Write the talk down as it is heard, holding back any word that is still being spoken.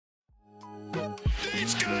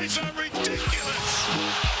guys are ridiculous.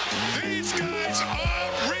 These guys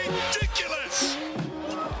are ridiculous.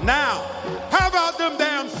 Now, how about them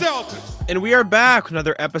damn Celtics? And we are back with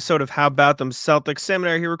another episode of How About Them Celtics. Sam and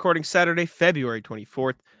I are here recording Saturday, February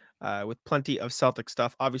 24th, with plenty of Celtic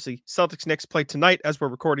stuff. Obviously, Celtics Knicks play tonight as we're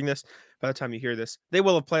recording this. By the time you hear this, they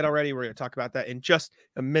will have played already. We're going to talk about that in just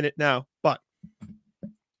a minute now. But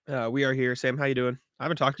we are here. Sam, how you doing? I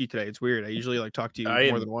haven't talked to you today. It's weird. I usually talk to you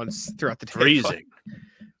more than once throughout the day. Freezing.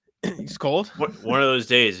 It's cold. One of those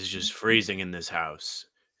days is just freezing in this house.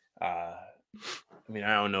 I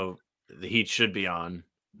don't know. The heat should be on.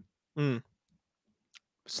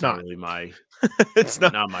 It's not really my. It's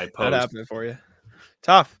not my post. Not happening for you.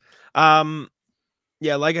 Tough.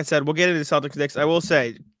 Yeah, like I said, we'll get into the Celtics Knicks. I will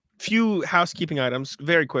say few housekeeping items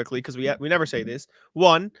very quickly because we never say this.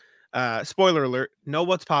 One, spoiler alert: no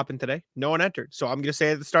what's popping today. No one entered, so I'm gonna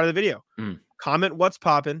say at the start of the video. Comment what's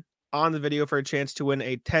popping on the video for a chance to win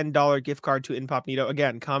a $10 gift card to Incognito.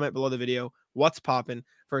 Again, comment below the video what's popping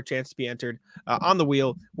for a chance to be entered on the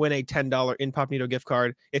wheel, win a $10 Incognito gift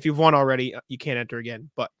card. If you've won already, you can't enter again,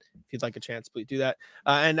 but if you'd like a chance, please do that.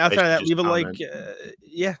 And outside of that, leave a like.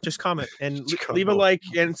 Just comment and leave a like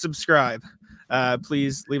and subscribe.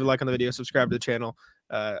 Please leave a like on the video, subscribe to the channel.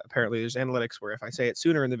 Apparently there's analytics where if I say it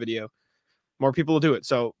sooner in the video, more people will do it.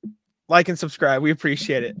 So like and subscribe. We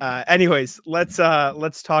appreciate it. Anyways, let's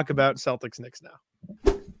talk about Celtics Knicks now.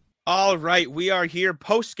 All right, we are here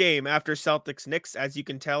post game after Celtics Knicks. As you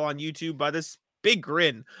can tell on YouTube by this big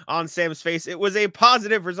grin on Sam's face, it was a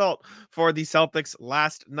positive result for the Celtics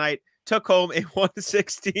last night. Took home a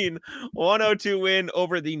 116-102 win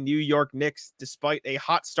over the New York Knicks, despite a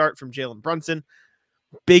hot start from Jaylen Brunson.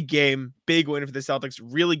 Big game, big win for the Celtics.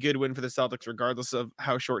 Really good win for the Celtics, regardless of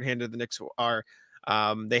how shorthanded the Knicks are.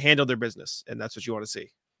 They handled their business, and that's what you want to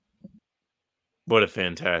see. What a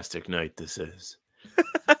fantastic night this is.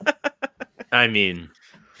 I mean,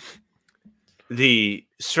 the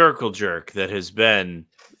circle jerk that has been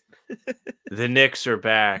the Knicks are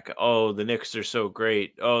back. Oh, the Knicks are so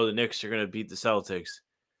great. Oh, the Knicks are going to beat the Celtics.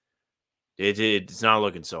 It's not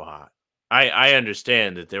looking so hot. I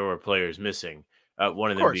understand that there were players missing.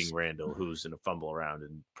 One of them being Randall, who's going to fumble around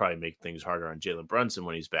and probably make things harder on Jaylen Brunson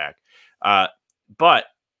when he's back. But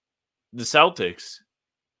the Celtics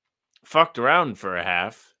fucked around for a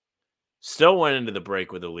half. Still went into the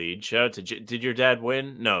break with a lead. Shout out to did your dad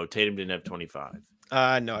win? No, Tatum didn't have 25. No,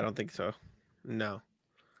 I don't think so. No.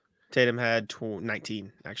 Tatum had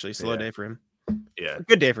 19, actually. Slow day for him. Yeah.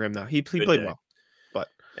 Good day for him, though. He played well. But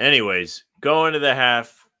anyways, go into the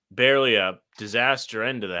half, barely up. Disaster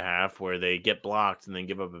end of the half where they get blocked and then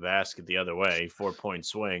give up a basket the other way. 4-point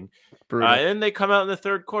swing. And then they come out in the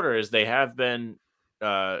third quarter as they have been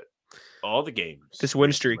all the games. This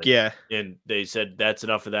win streak, yeah. And they said that's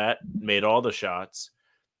enough of that, made all the shots,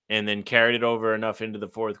 and then carried it over enough into the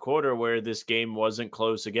fourth quarter where this game wasn't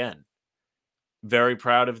close again. Very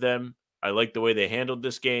proud of them. I like the way they handled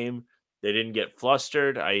this game. They didn't get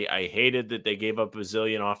flustered. I hated that they gave up a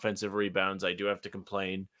zillion offensive rebounds. I do have to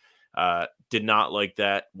complain. Did not like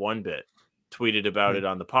that one bit. Tweeted about it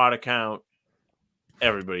on the pod account.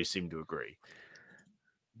 Everybody seemed to agree.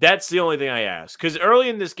 That's the only thing I ask. Because early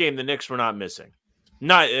in this game, the Knicks were not missing. The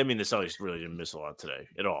Celtics really didn't miss a lot today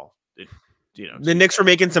at all. The Knicks were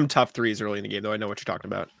making some tough threes early in the game, though. I know what you're talking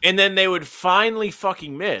about. And then they would finally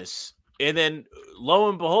fucking miss. And then, lo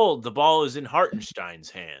and behold, the ball is in Hartenstein's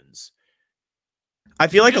hands. I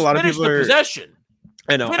feel like a lot of people are possession.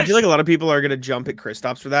 I know. I feel like a lot of people are going to jump at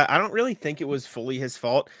Kristaps for that. I don't really think it was fully his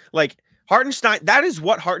fault. Like, Hartenstein, that is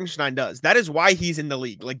what Hartenstein does. That is why he's in the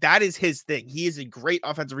league. Like, that is his thing. He is a great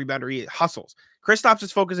offensive rebounder. He hustles. Kristaps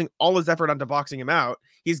is focusing all his effort onto boxing him out.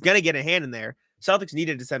 He's going to get a hand in there. Celtics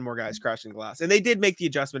needed to send more guys crashing glass. And they did make the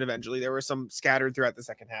adjustment eventually. There were some scattered throughout the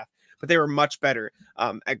second half, but they were much better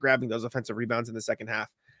at grabbing those offensive rebounds in the second half.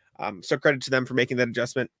 So credit to them for making that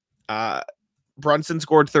adjustment. Brunson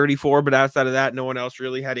scored 34, but outside of that, no one else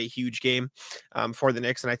really had a huge game for the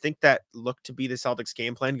Knicks. And I think that looked to be the Celtics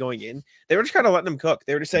game plan going in. They were just kind of letting them cook.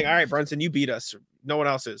 They were just saying, all right, Brunson, you beat us. No one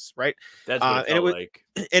else is, right? That's what it felt like.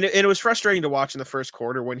 And it was frustrating to watch in the first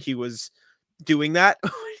quarter when he was doing that.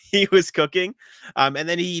 He was cooking. And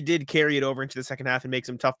then he did carry it over into the second half and make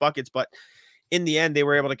some tough buckets. But in the end, they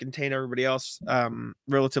were able to contain everybody else,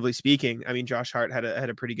 relatively speaking. I mean, Josh Hart had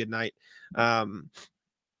a pretty good night.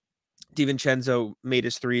 DiVincenzo made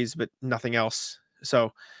his threes, but nothing else.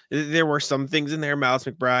 So there were some things in there. Miles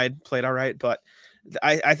McBride played all right, but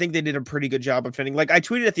I think they did a pretty good job of defending. Like I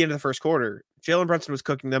tweeted at the end of the first quarter, Jaylen Brunson was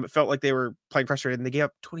cooking them. It felt like they were playing frustrated, and they gave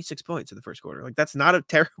up 26 points in the first quarter. Like that's not a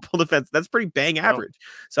terrible defense. That's pretty bang average.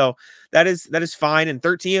 So that is fine. And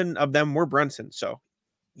 13 of them were Brunson. So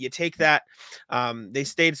you take that. They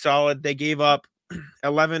stayed solid. They gave up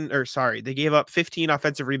 15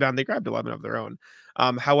 offensive rebounds. They grabbed 11 of their own.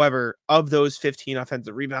 However, of those 15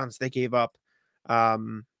 offensive rebounds, they gave up,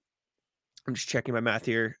 I'm just checking my math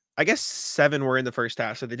here. I guess 7 were in the first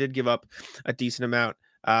half. So they did give up a decent amount.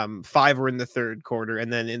 5 were in the third quarter.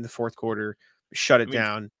 And then in the fourth quarter, shut it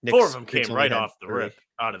down. 4 of them Knicks came only right had off the 3. rip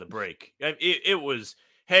out of the break. It was,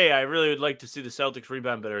 hey, I really would like to see the Celtics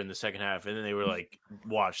rebound better in the second half. And then they were like,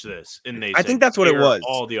 watch this. And they I said, think that's what it "Here, was.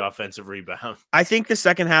 all the offensive rebound." I think the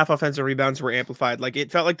second half offensive rebounds were amplified. Like,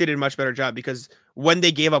 it felt like they did a much better job because when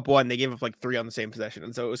they gave up 1, they gave up like 3 on the same possession.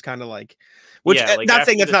 And so it was kind of like, which, Yeah, like not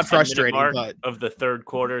saying after that's the not 10-minute frustrating, mark but of the third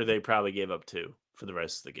quarter, they probably gave up 2 for the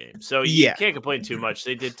rest of the game. So you yeah. can't complain too much.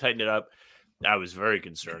 They did tighten it up. I was very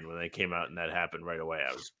concerned when they came out and that happened right away.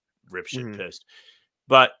 I was ripshit pissed.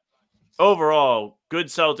 But overall, good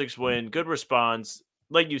Celtics win, good response.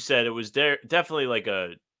 Like you said, it was definitely like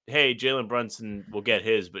a, hey, Jalen Brunson will get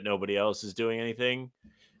his, but nobody else is doing anything.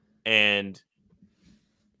 And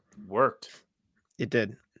worked. It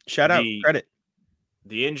did. Shout out, credit.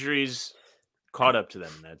 The injuries caught up to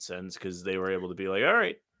them in that sense because they were able to be like, all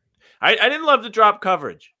right. I didn't love the drop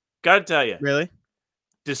coverage. Got to tell you. Really?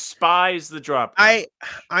 Despise the drop coverage.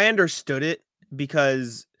 I understood it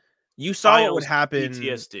because you saw what would happen.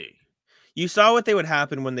 PTSD. You saw what they would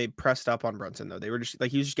happen when they pressed up on Brunson, though. They were just like,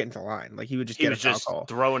 he was just getting to the line. Like, he would just get a foul call.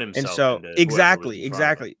 Throwing himself. And so, into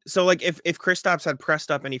exactly. So, like, if Kristaps had pressed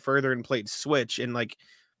up any further and played switch and, like,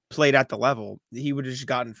 played at the level, he would have just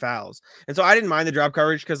gotten fouls. And so I didn't mind the drop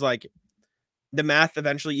coverage because, like, the math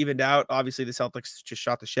eventually evened out. Obviously, the Celtics just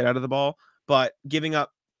shot the shit out of the ball. But giving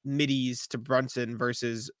up middies to Brunson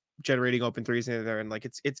versus generating open threes in there, and like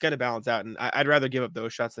it's going to balance out. And I'd rather give up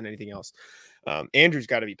those shots than anything else. Andrew's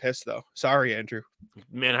got to be pissed though. Sorry, Andrew.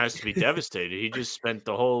 Man has to be devastated. He just spent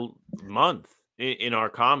the whole month in our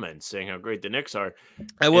comments saying how great the Knicks are.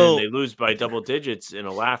 And they lose by double digits in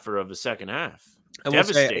a laugher of the second half.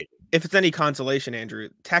 Devastating. If it's any consolation, Andrew,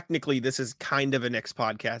 technically this is kind of a Knicks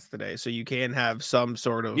podcast today, so you can have some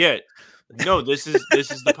sort of No, this is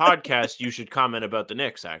the podcast. You should comment about the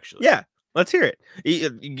Knicks, actually. Yeah, let's hear it.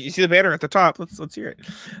 You see the banner at the top. Let's hear it.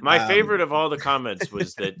 My favorite of all the comments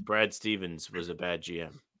was that Brad Stevens was a bad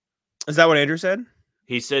GM. Is that what Andrew said?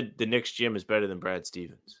 He said the Knicks GM is better than Brad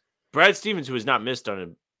Stevens. Brad Stevens, who has not missed on a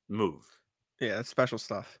move. Yeah, that's special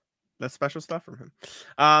stuff. That's special stuff from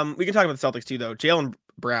him. We can talk about the Celtics too, though. Jaylen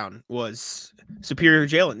Brown was superior.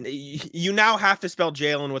 Jaylen. You now have to spell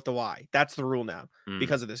Jaylen with the Y. That's the rule now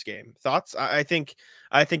because of this game. Thoughts? I think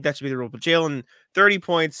that should be the rule. But Jaylen, 30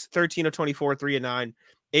 points, 13 of 24, 3 of 9,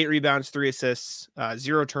 8 rebounds, 3 assists,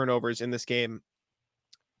 0 turnovers in this game.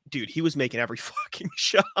 Dude, he was making every fucking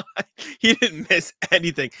shot. He didn't miss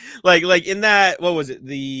anything. Like in that, what was it?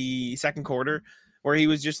 The second quarter where he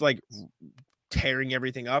was just like tearing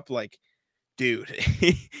everything up. Like, dude,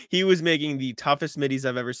 he was making the toughest middies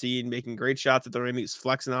I've ever seen, making great shots at the rim. He was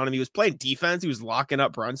flexing on him. He was playing defense. He was locking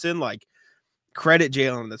up Brunson. Like, credit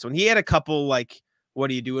Jaylen on this one. He had a couple, like, what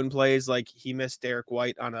are you doing plays? Like, he missed Derek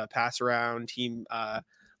White on a pass around. He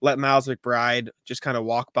let Miles McBride just kind of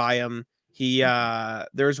walk by him.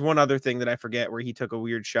 There's one other thing that I forget where he took a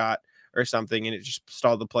weird shot or something and it just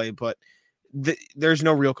stalled the play. But there's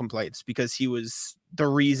no real complaints because he was the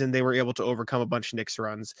reason they were able to overcome a bunch of Knicks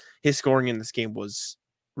runs. His scoring in this game was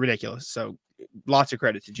ridiculous. So lots of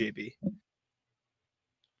credit to JB.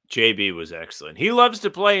 JB was excellent. He loves to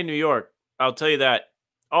play in New York. I'll tell you that.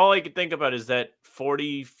 All I could think about is that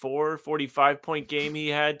 44, 45 point game he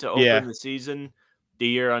had to open the season the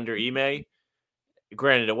year under Ime.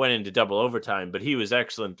 Granted, it went into double overtime, but he was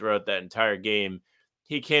excellent throughout that entire game.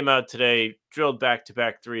 He came out today, drilled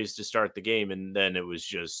back-to-back threes to start the game, and then it was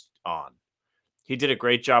just on. He did a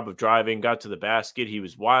great job of driving, got to the basket. He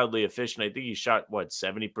was wildly efficient. I think he shot,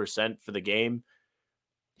 70% for the game.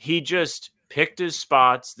 He just picked his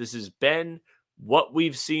spots. This has been what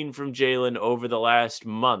we've seen from Jaylen over the last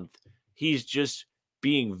month. He's just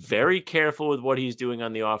being very careful with what he's doing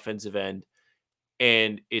on the offensive end,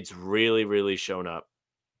 and it's really, really shown up.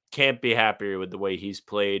 Can't be happier with the way he's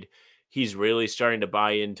played. He's really starting to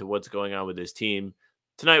buy into what's going on with his team.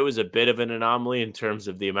 Tonight was a bit of an anomaly in terms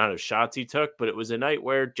of the amount of shots he took, but it was a night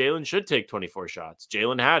where Jaylen should take 24 shots.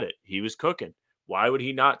 Jaylen had it. He was cooking. Why would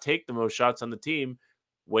he not take the most shots on the team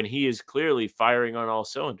when he is clearly firing on all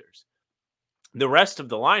cylinders? The rest of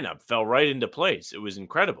the lineup fell right into place. It was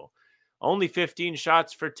incredible. Only 15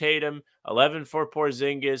 shots for Tatum, 11 for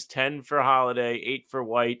Porzingis, 10 for Holiday, 8 for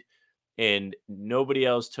White, and nobody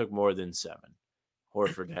else took more than 7.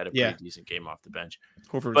 Horford had a pretty decent game off the bench.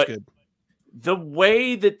 Horford was good. The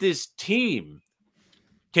way that this team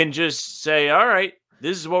can just say, all right,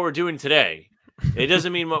 this is what we're doing today. It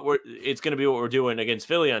doesn't mean it's going to be what we're doing against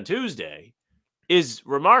Philly on Tuesday is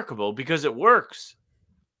remarkable because it works.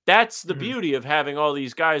 That's the beauty of having all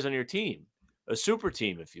these guys on your team, a super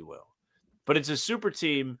team, if you will. But it's a super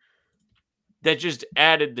team that just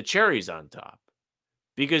added the cherries on top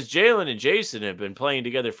because Jaylen and Jason have been playing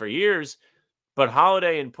together for years, but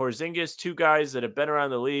Holiday and Porzingis, two guys that have been around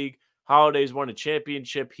the league. Holiday's won a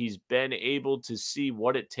championship. He's been able to see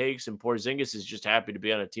what it takes, and Porzingis is just happy to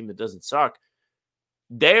be on a team that doesn't suck.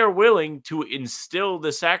 They are willing to instill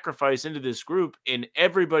the sacrifice into this group, and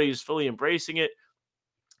everybody is fully embracing it.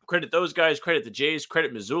 Credit those guys, credit the Jays,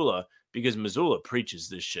 credit Missoula, because Missoula preaches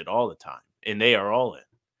this shit all the time, and they are all in.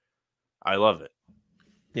 I love it.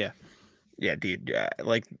 Yeah. Yeah, dude.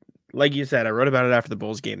 Like you said, I wrote about it after the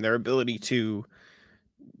Bulls game. Their ability to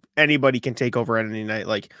anybody can take over at any night.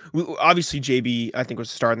 Like, obviously, JB, I think, was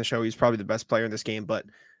the star in the show. He's probably the best player in this game, but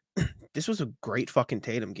this was a great fucking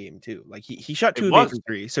Tatum game, too. Like, he shot 2 of 8 from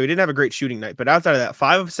 3, so he didn't have a great shooting night. But outside of that,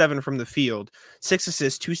 5 of 7 from the field, 6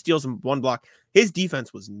 assists, 2 steals, and 1 block. His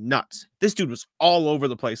defense was nuts. This dude was all over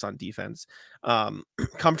the place on defense.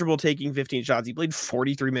 Comfortable taking 15 shots. He played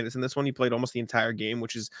 43 minutes in this one. He played almost the entire game,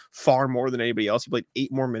 which is far more than anybody else. He played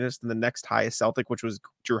 8 more minutes than the next highest Celtic, which was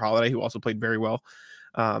Drew Holiday, who also played very well.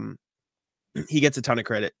 He gets a ton of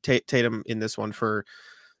credit, Tatum, in this one for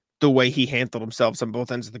the way he handled himself on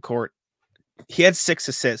both ends of the court. He had 6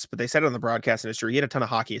 assists, but they said it on the broadcast industry. He had a ton of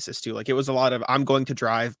hockey assists too. Like, it was a lot of, I'm going to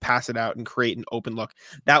drive, pass it out, and create an open look.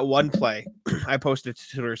 That one play, I posted it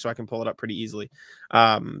to Twitter so I can pull it up pretty easily.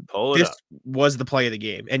 This was the play of the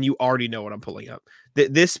game, and you already know what I'm pulling up.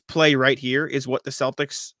 This play right here is what the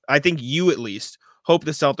Celtics, I think you at least, hope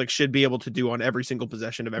the Celtics should be able to do on every single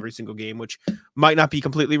possession of every single game, which might not be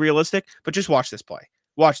completely realistic, but just watch this play.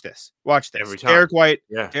 Watch this. Every time.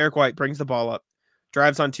 Derek White brings the ball up,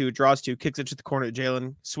 drives on 2, draws 2, kicks it to the corner to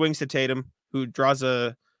Jaylen, swings to Tatum, who draws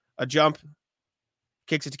a jump,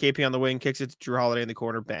 kicks it to KP on the wing, kicks it to Drew Holiday in the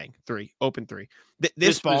corner, bang, 3, open 3.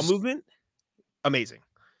 This ball movement, amazing.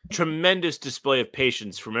 Tremendous display of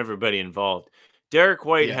patience from everybody involved. Derek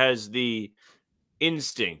White has the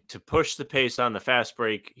instinct to push the pace on the fast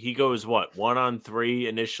break. He goes, 1-on-3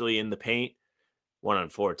 initially in the paint,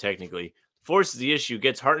 1-on-4 technically, forces the issue,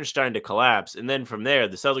 gets Hartenstein to collapse, and then from there,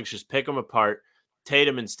 the Celtics just pick them apart.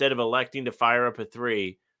 Tatum, instead of electing to fire up a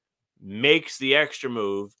 3, makes the extra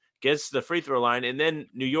move, gets to the free throw line, and then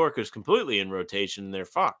New York is completely in rotation, and they're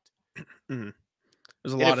fucked. Mm-hmm.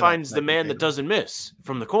 And it finds the man that doesn't miss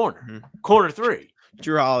from the corner. Corner 3.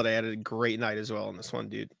 Drew Holiday had a great night as well in this one,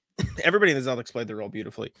 dude. Everybody in the Celtics played their role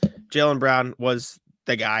beautifully. Jaylen Brown was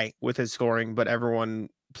the guy with his scoring, but everyone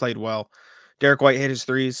played well. Derek White hit his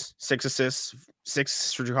 3s, 6 assists,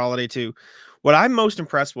 6 for Drew Holiday too. What I'm most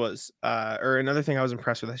impressed was, or another thing I was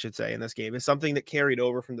impressed with, I should say, in this game is something that carried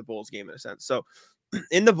over from the Bulls game in a sense. So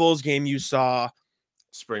in the Bulls game, you saw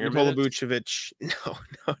Springer Vucevic.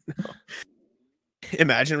 No.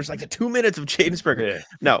 Imagine it was like the 2 minutes of Jaden Springer. Yeah.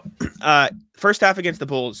 No. First half against the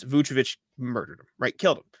Bulls, Vucevic murdered him, right?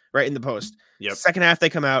 Killed him, right in the post. Yep. Second half,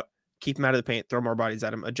 they come out, keep him out of the paint, throw more bodies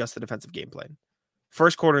at him, adjust the defensive game plan.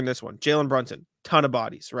 First quarter in this one, Jalen Brunson, ton of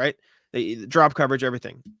bodies, right? They drop coverage,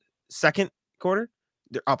 everything. Second quarter,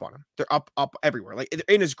 they're up on him. They're up everywhere, like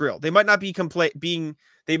in his grill. They might not be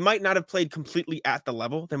they might not have played completely at the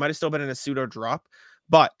level. They might have still been in a pseudo drop,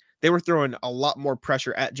 but they were throwing a lot more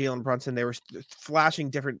pressure at Jalen Brunson. They were flashing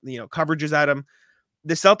different, coverages at him.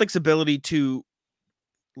 The Celtics' ability to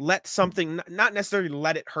let something, not necessarily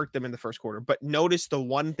let it hurt them in the first quarter, but notice the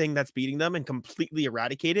one thing that's beating them and completely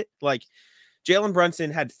eradicate it. Like, Jalen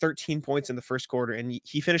Brunson had 13 points in the first quarter and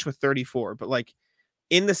he finished with 34. But like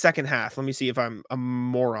in the second half, let me see if I'm a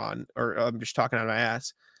moron or I'm just talking out of my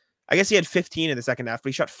ass. I guess he had 15 in the second half, but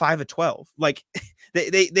he shot 5 of 12. Like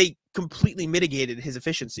they completely mitigated his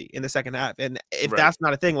efficiency in the second half. And if that's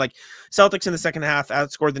not a thing, like Celtics in the second half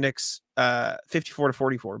outscored the Knicks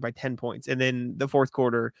 54-44 by 10 points. And then the third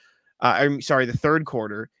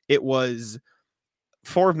quarter, it was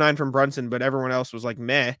 4 of 9 from Brunson, but everyone else was like,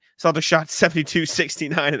 meh. Celtics shot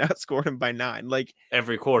 72-69 and outscored him by 9. Like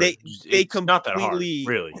every quarter. They completely, not that hard,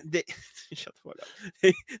 really. Shut the fuck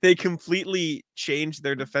up. They completely changed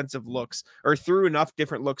their defensive looks or threw enough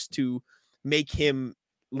different looks to make him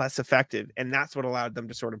less effective. And that's what allowed them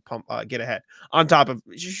to sort of get ahead. On top of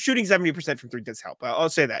shooting 70% from 3 does help. I'll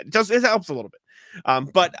say that. It helps a little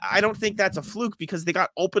bit. But I don't think that's a fluke because they got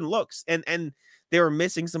open looks and they were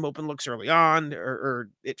missing some open looks early on, or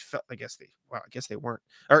it felt, I guess they weren't.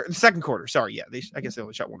 Or the second quarter, sorry, yeah, I guess they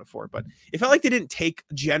only shot 1 of 4, but it felt like they didn't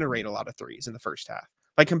generate a lot of 3s in the first half,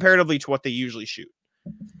 like comparatively to what they usually shoot.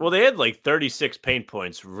 Well, they had like 36 paint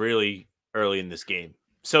points really early in this game.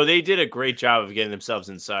 So they did a great job of getting themselves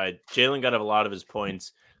inside. Jaylen got a lot of his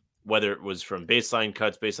points, whether it was from baseline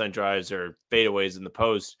cuts, baseline drives, or fadeaways in the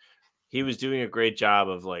post. He was doing a great job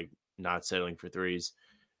of like not settling for threes.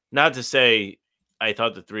 Not to say I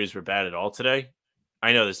thought the threes were bad at all today.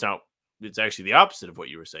 I know it's actually the opposite of what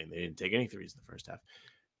you were saying. They didn't take any threes in the first half.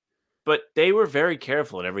 But they were very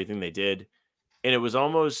careful in everything they did. And it was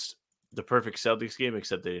almost the perfect Celtics game,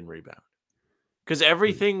 except they didn't rebound. Because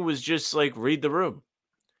everything was just like read the room.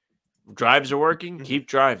 Drives are working, keep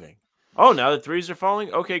driving. Oh, now the threes are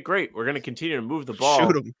falling? Okay, great. We're going to continue to move the ball.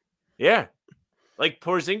 Shoot them. Yeah. Like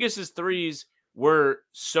Porzingis' threes were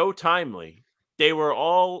so timely. They were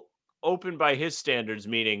all open by his standards,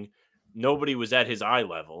 meaning nobody was at his eye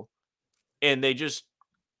level. And they just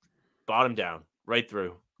bottomed down right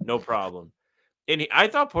through. No problem. And I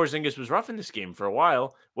thought Porzingis was rough in this game for a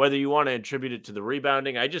while, whether you want to attribute it to the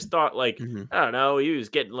rebounding. I just thought, like, I don't know, he was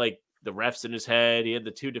getting, like, the refs in his head. He had the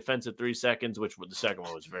 2 defensive 3 seconds, which the second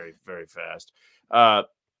one was very, very fast.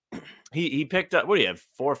 He picked up, what do you have,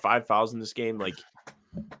 4 or 5 fouls in this game? Like,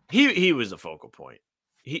 he was a focal point.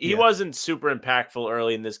 He wasn't super impactful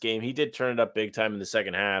early in this game. He did turn it up big time in the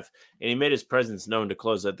second half, and he made his presence known to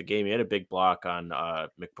close out the game. He had a big block on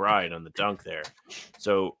McBride on the dunk there.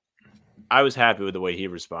 So I was happy with the way he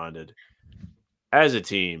responded. As a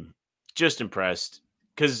team, just impressed.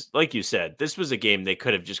 Because, like you said, this was a game they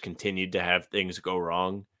could have just continued to have things go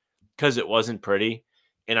wrong because it wasn't pretty.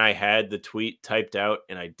 And I had the tweet typed out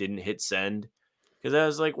and I didn't hit send because I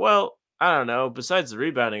was like, well, I don't know. Besides the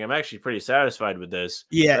rebounding, I'm actually pretty satisfied with this.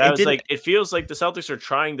 Yeah, but I was like, it feels like the Celtics are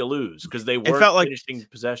trying to lose because they weren't finishing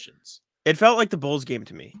possessions. It felt like the Bulls game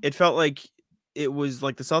to me. It felt like it was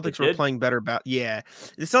like the Celtics were playing better. The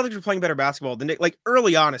Celtics were playing better basketball. The Knicks, like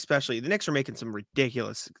early on, especially the Knicks were making some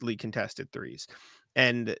ridiculously contested threes.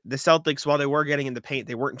 And the Celtics, while they were getting in the paint,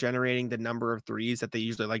 they weren't generating the number of threes that they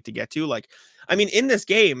usually like to get to. Like, I mean, in this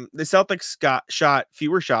game, the Celtics shot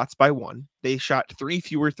fewer shots by 1. They shot 3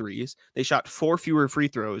 fewer threes. They shot 4 fewer free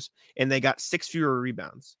throws, and they got 6 fewer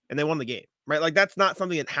rebounds, and they won the game. Right? Like, that's not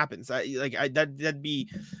something that happens. I'd be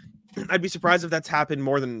surprised if that's happened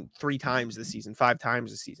more than 3 times this season, 5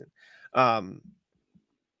 times this season.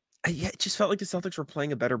 It just felt like the Celtics were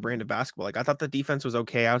playing a better brand of basketball. Like, I thought the defense was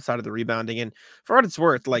okay outside of the rebounding. And for what it's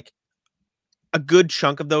worth, like a good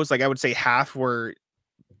chunk of those, like I would say half were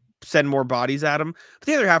send more bodies at them. But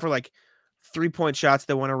the other half were like 3-point shots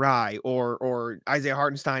that went awry or Isaiah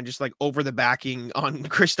Hartenstein just like over the backing on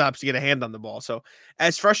Kristaps to get a hand on the ball. So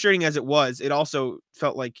as frustrating as it was, it also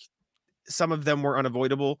felt like some of them were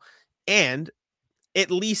unavoidable. And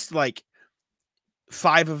at least like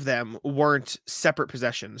 5 of them weren't separate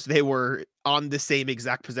possessions. They were on the same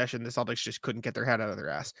exact possession. The Celtics just couldn't get their head out of their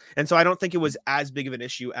ass. And so I don't think it was as big of an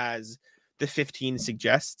issue as the 15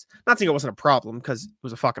 suggests. Not saying it wasn't a problem because it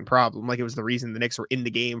was a fucking problem. Like it was the reason the Knicks were in the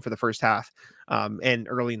game for the first half and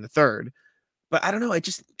early in the third. But I don't know.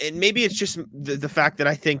 Maybe it's just the fact that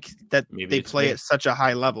I think that they play at such a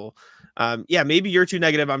high level. Maybe you're too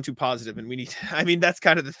negative. I'm too positive. And that's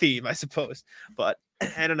kind of the theme, I suppose. But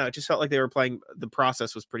I don't know. It just felt like they were playing. The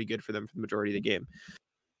process was pretty good for them for the majority of the game.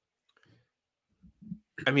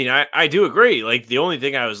 I mean, I do agree. Like the only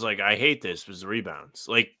thing I was like, I hate this was the rebounds.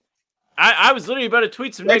 Like I was literally about to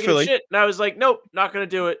tweet some negative shit. And I was like, nope, not going to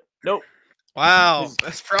do it. Nope. Wow.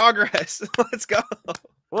 That's progress. Let's go.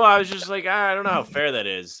 Well, I was just like, I don't know how fair that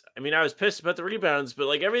is. I mean, I was pissed about the rebounds, but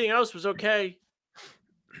like everything else was okay.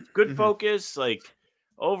 Good focus. Like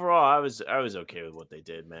overall, I was okay with what they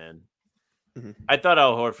did, man. I thought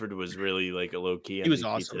Al Horford was really like a low key MVP. He was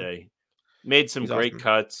awesome today. Made some great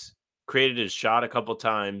cuts, created his shot a couple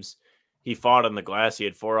times. He fought on the glass. He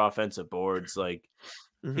had 4 offensive boards. Like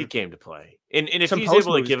he came to play. And if some he's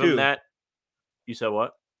able to give him that, you said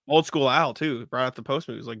what? Old school Al too. Brought out the post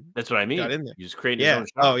moves. Like that's what I mean. Got in there. He was creating his own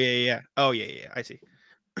shot. Oh yeah. I see.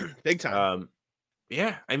 Big time.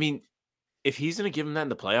 I mean, if he's gonna give him that in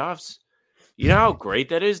the playoffs, you know how great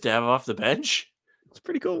that is to have off the bench. It's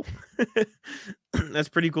pretty cool. That's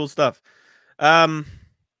pretty cool stuff. This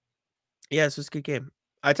was a good game.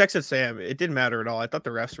 I texted Sam. It didn't matter at all. I thought the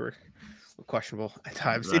refs were questionable at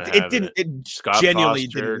times. It didn't. It genuinely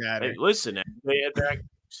didn't matter. Hey, listen,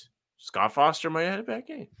 Scott Foster might have had a bad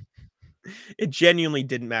game. It genuinely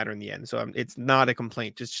didn't matter in the end. So it's not a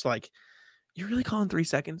complaint. Just like, you're really calling 3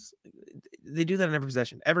 seconds? They do that on every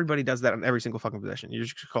possession. Everybody does that on every single fucking possession. You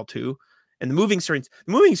just call 2. And the moving screens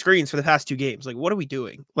for the past 2 games. Like, what are we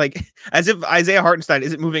doing? Like, as if Isaiah Hartenstein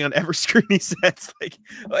isn't moving on every screen he sets. Like,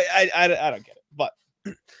 I don't get it. But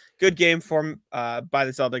good game by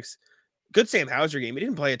the Celtics. Good Sam Hauser game. He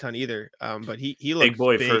didn't play a ton either, but he Big looked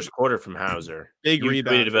boy big. first quarter from Hauser. Big You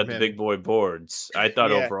rebound tweeted about from the him. big boy boards. I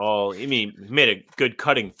thought Yeah. overall, I mean, he made a good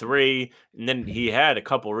cutting three, and then he had a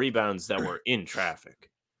couple rebounds that were in traffic.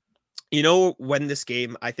 You know when this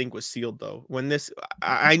game I think was sealed though.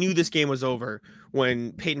 I knew this game was over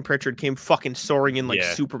when Peyton Pritchard came fucking soaring in like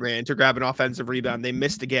Yeah. Superman to grab an offensive rebound. They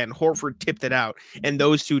missed again. Horford tipped it out, and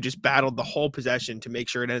those two just battled the whole possession to make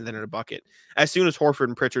sure it ended in a bucket. As soon as Horford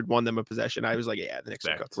and Pritchard won them a possession, I was like, yeah, the Knicks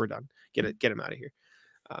are cooked. We're done. Get him out of here.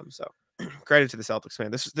 So credit to the Celtics,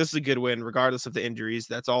 man. This is a good win, regardless of the injuries.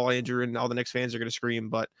 That's all Andrew and all the Knicks fans are going to scream,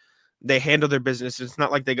 but they handled their business. It's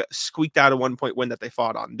not like they got squeaked out a 1-point win that they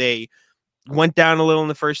fought on. They went down a little in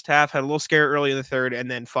the first half, had a little scare early in the third, and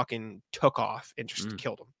then fucking took off and just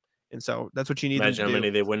killed them. And so that's what you need. Imagine them to how many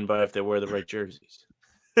they win by if they wear the right jerseys.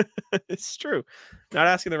 It's true. Not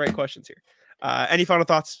asking the right questions here. Any final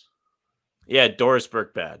thoughts? Yeah, Doris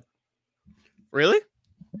Burke bad. Really?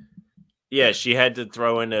 Yeah, she had to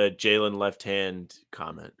throw in a Jaylen left hand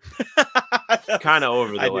comment. Kind of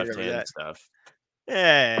over the left hand stuff.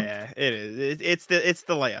 Yeah, it is. It's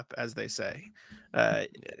the layup, as they say.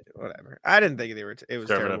 Whatever. I didn't think they were. It was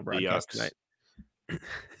Serving terrible broadcast tonight.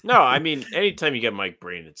 No, I mean, anytime you get Mike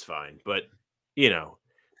Breen, it's fine. But you know,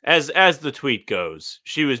 as the tweet goes,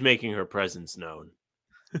 she was making her presence known.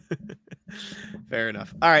 Fair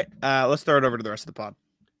enough. All right, let's throw it over to the rest of the pod.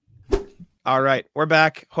 All right, we're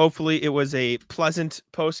back. Hopefully, it was a pleasant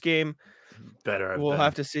post game. We'll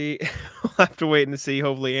have to see. We'll have to wait and see.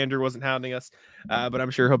 Hopefully, Andrew wasn't hounding us, but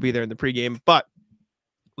I'm sure he'll be there in the pregame. But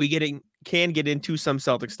we can get into some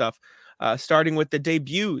Celtic stuff, starting with the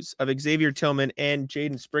debuts of Xavier Tillman and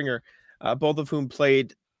Jaden Springer, both of whom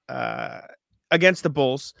played against the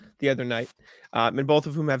Bulls the other night, and both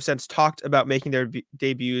of whom have since talked about making their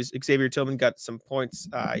debuts. Xavier Tillman got some points.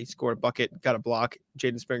 He scored a bucket, got a block.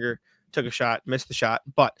 Jaden Springer took a shot, missed the shot,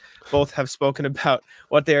 but both have spoken about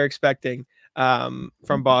what they're expecting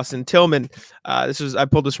from Boston. Tillman, I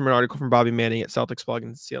pulled this from an article from Bobby Manning at Celtics blog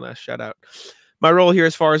and CLNS. Shout out. My role here,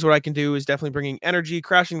 as far as what I can do, is definitely bringing energy,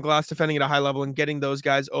 crashing the glass, defending at a high level, and getting those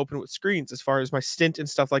guys open with screens. As far as my stint and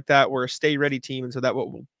stuff like that, we're a stay ready team, and so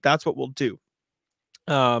that's what we'll do.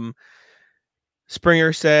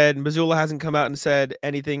 Springer said Missoula hasn't come out and said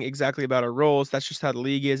anything exactly about our roles. That's just how the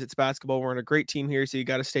league is. It's basketball. We're on a great team here, so you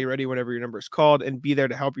got to stay ready whenever your number is called and be there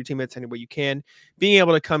to help your teammates any way you can. Being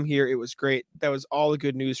able to come here, it was great. That was all the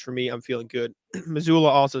good news for me. I'm feeling good. Missoula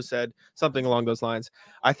also said something along those lines.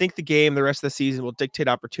 I think the game, the rest of the season, will dictate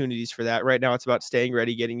opportunities for that. Right now, it's about staying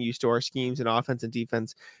ready, getting used to our schemes and offense and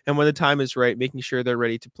defense. And when the time is right, making sure they're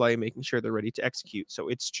ready to play, making sure they're ready to execute. So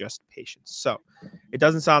it's just patience. So it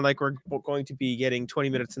doesn't sound like we're going to be getting 20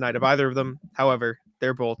 minutes a night of either of them. However,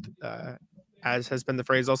 they're both, as has been the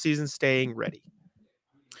phrase all season, staying ready.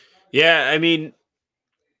 Yeah, I mean,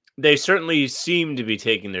 they certainly seem to be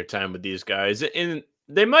taking their time with these guys. And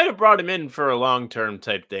they might have brought him in for a long-term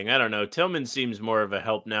type thing. I don't know. Tillman seems more of a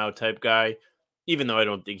help now type guy, even though I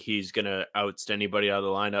don't think he's going to oust anybody out of the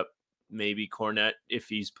lineup. Maybe Cornette, if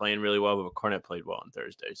he's playing really well, but Cornette played well on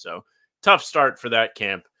Thursday. So tough start for that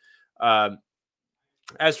camp.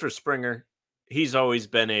 As for Springer, he's always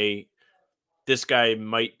been this guy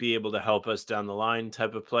might be able to help us down the line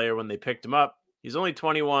type of player when they picked him up. He's only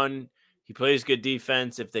 21. He plays good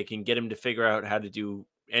defense. If they can get him to figure out how to do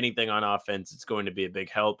anything on offense, it's going to be a big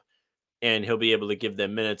help. And he'll be able to give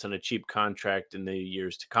them minutes on a cheap contract in the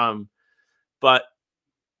years to come. But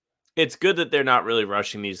it's good that they're not really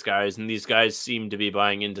rushing these guys. And these guys seem to be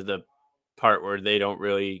buying into the part where they don't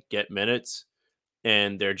really get minutes.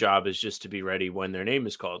 And their job is just to be ready when their name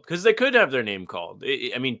is called. Because they could have their name called.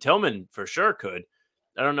 I mean, Tillman for sure could.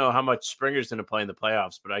 I don't know how much Springer's going to play in the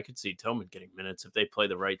playoffs, but I could see Tillman getting minutes if they play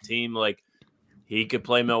the right team. Like, he could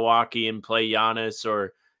play Milwaukee and play Giannis,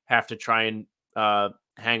 or have to try and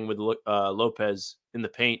hang with Lopez in the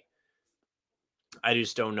paint. I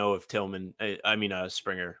just don't know if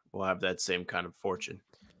Springer will have that same kind of fortune.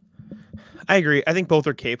 I agree. I think both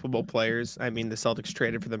are capable players. I mean, the Celtics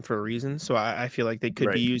traded for them for a reason, so I feel like they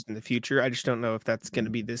could be used in the future. I just don't know if that's going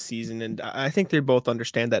to be this season, and I think they both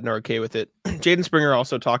understand that and are okay with it. Jaden Springer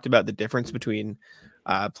also talked about the difference between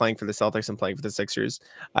playing for the Celtics and playing for the Sixers.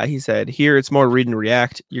 He said, here it's more read and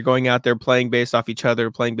react. You're going out there playing based off each other,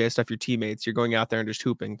 playing based off your teammates. You're going out there and just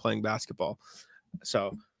hooping, playing basketball.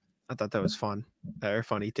 So I thought that was fun or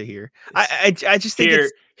funny to hear. I just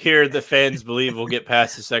think here the fans believe we'll get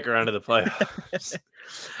past the second round of the playoffs.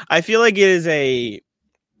 I feel like it is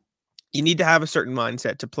you need to have a certain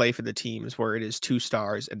mindset to play for the teams where it is two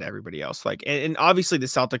stars and everybody else. And obviously the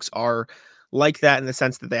Celtics are like that in the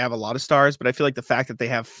sense that they have a lot of stars, but I feel like the fact that they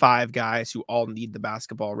have 5 guys who all need the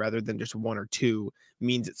basketball rather than just 1 or 2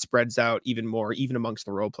 means it spreads out even more, even amongst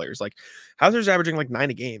the role players. Like Hauser's averaging like 9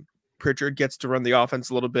 a game. Pritchard gets to run the offense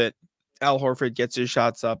a little bit. Al Horford gets his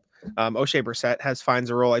shots up. O'Shea Brissett finds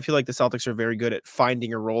a role. I feel like the Celtics are very good at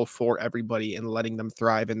finding a role for everybody and letting them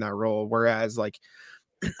thrive in that role. Whereas like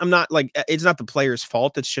I'm not like it's not the player's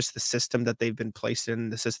fault. It's just the system that they've been placed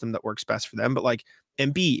in, the system that works best for them. But like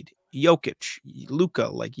Embiid, Jokic, Luca,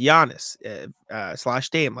 like Giannis, slash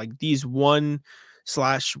Dame, like these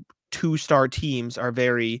 1/2 star teams are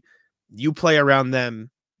very. You play around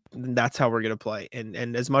them. That's how we're gonna play.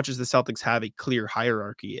 And as much as the Celtics have a clear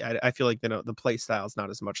hierarchy, I feel like the play style is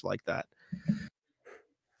not as much like that.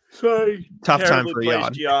 Sorry. Tough time Terribly for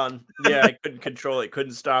placed Jan. Jan. Yeah, I couldn't control it,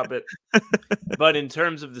 couldn't stop it. But in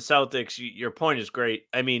terms of the Celtics, your point is great.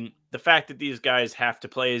 I mean, the fact that these guys have to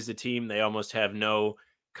play as a team, they almost have no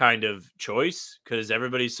kind of choice because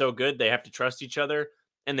everybody's so good. They have to trust each other,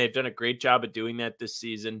 and they've done a great job at doing that this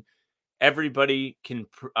season. Everybody can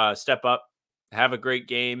step up, have a great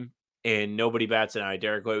game, and nobody bats an eye.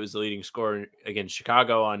 Derek White was the leading scorer against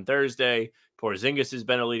Chicago on Thursday. Porzingis has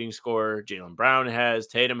been a leading scorer. Jaylen Brown has.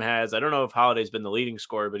 Tatum has. I don't know if Holiday's been the leading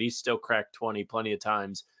scorer, but he's still cracked 20 plenty of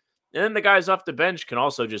times. And then the guys off the bench can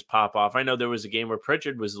also just pop off. I know there was a game where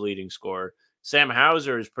Pritchard was the leading scorer. Sam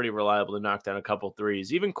Hauser is pretty reliable to knock down a couple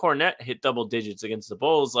threes. Even Cornette hit double digits against the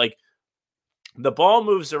Bulls. Like, the ball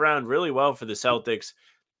moves around really well for the Celtics.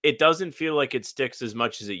 It doesn't feel like it sticks as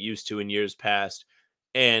much as it used to in years past.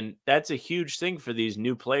 And that's a huge thing for these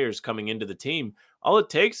new players coming into the team. All it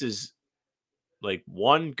takes is like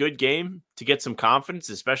one good game to get some confidence,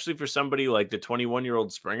 especially for somebody like the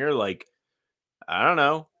 21-year-old Springer. Like, I don't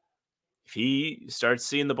know. If he starts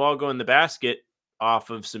seeing the ball go in the basket off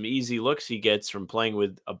of some easy looks he gets from playing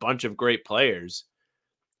with a bunch of great players,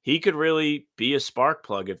 he could really be a spark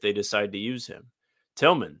plug if they decide to use him.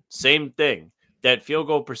 Tillman, same thing. That field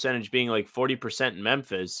goal percentage being like 40% in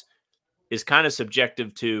Memphis is kind of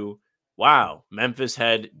subjective to, wow, Memphis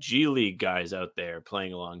had G League guys out there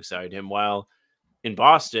playing alongside him, while in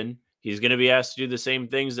Boston, he's going to be asked to do the same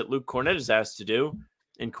things that Luke Cornette is asked to do.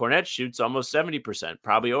 And Cornette shoots almost 70%,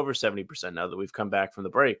 probably over 70% now that we've come back from the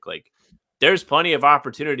break. Like, there's plenty of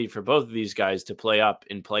opportunity for both of these guys to play up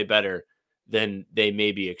and play better than they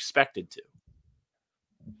may be expected to.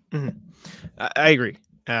 Mm-hmm. I agree.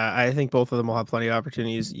 I think both of them will have plenty of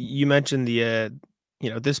opportunities. You mentioned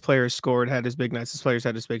this player scored, had his big nights. This player's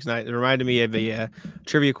had his big night. It reminded me of a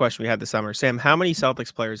trivia question we had this summer. Sam, how many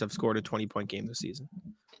Celtics players have scored a 20-point game this season?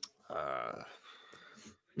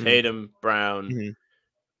 Tatum, Brown,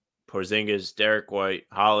 Porzingis, Derek White,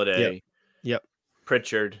 Holiday, Yep.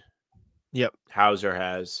 Pritchard, yep. Hauser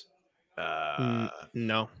has.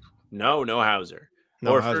 No Hauser.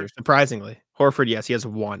 No Horford? Hauser. Surprisingly, Horford, yes, he has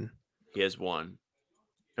 1. He has 1.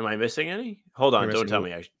 Am I missing any? Hold on, don't tell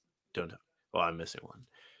me. Don't tell. Well, I'm missing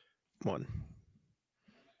 1.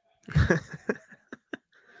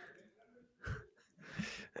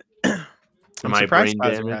 Am I brain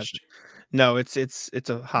damaged? No, it's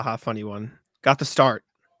a haha funny one. Got the start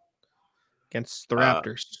against the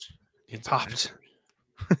Raptors. It popped.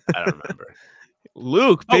 I don't remember.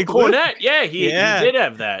 Luke, big Cornette. Yeah, he did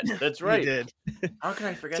have that. That's right. He did. How can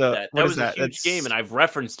I forget that? That was a huge game, and I've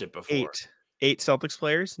referenced it before. 8 Celtics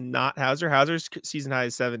players, not Hauser. Hauser's season high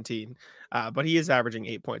is 17, but he is averaging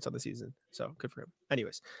 8 points on the season, so good for him.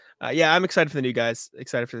 Anyways, I'm excited for the new guys.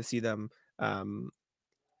 Excited to see them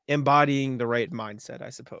embodying the right mindset,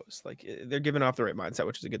 I suppose. Like, they're giving off the right mindset,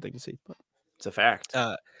 which is a good thing to see. But it's a fact.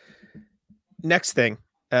 Next thing,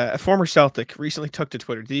 a former Celtic recently took to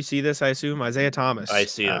Twitter. Did you see this? I assume Isaiah Thomas. I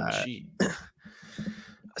see him.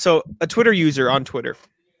 So a Twitter user on Twitter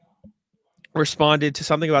responded to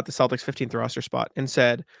something about the Celtics 15th roster spot and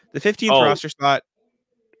said the 15th roster spot.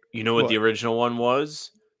 You know what the original one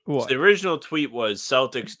was? What? So the original tweet was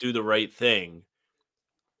Celtics do the right thing.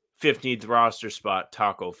 15th roster spot,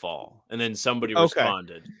 Taco Fall. And then somebody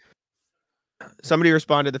responded. Somebody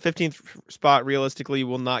responded, the 15th spot realistically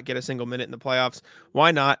will not get a single minute in the playoffs.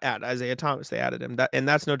 Why not add Isaiah Thomas? They added him. And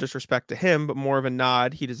that's no disrespect to him, but more of a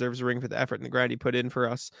nod. He deserves a ring for the effort and the grind he put in for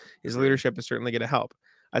us. His leadership is certainly going to help.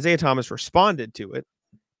 Isaiah Thomas responded to it,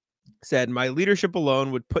 said, my leadership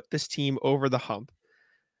alone would put this team over the hump.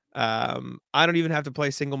 I don't even have to play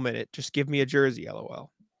a single minute. Just give me a jersey,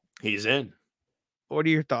 LOL. He's in. What are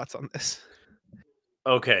your thoughts on this?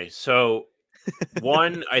 Okay, so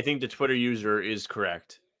one, I think the Twitter user is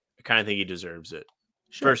correct. I kind of think he deserves it.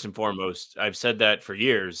 Sure. First and foremost, I've said that for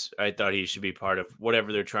years. I thought he should be part of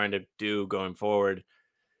whatever they're trying to do going forward.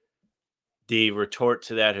 The retort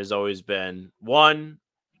to that has always been, one,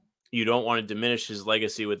 You don't want to diminish his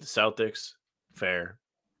legacy with the Celtics. Fair.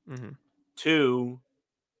 Mhm. 2,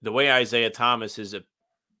 the way Isaiah Thomas has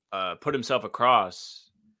put himself across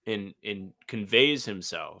and conveys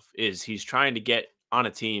himself is he's trying to get on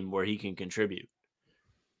a team where he can contribute.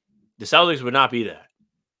 The Celtics would not be that.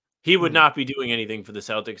 He would Mhm. not be doing anything for the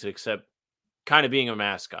Celtics except kind of being a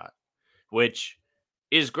mascot, which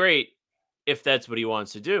is great if that's what he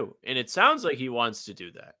wants to do. And it sounds like he wants to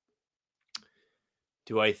do that.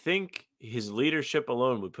 Do I think his leadership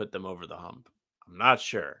alone would put them over the hump? I'm not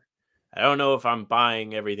sure. I don't know if I'm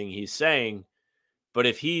buying everything he's saying, but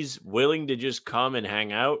if he's willing to just come and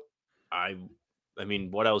hang out, I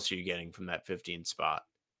mean, what else are you getting from that 15 spot?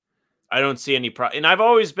 I don't see any and I've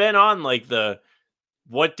always been on like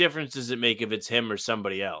what difference does it make if it's him or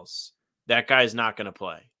somebody else? That guy's not going to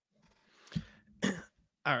play.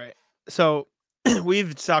 All right. So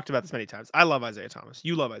we've talked about this many times. I love Isaiah Thomas.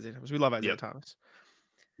 You love Isaiah Thomas. We love Isaiah Yep. Thomas.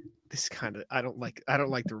 This kind of I don't like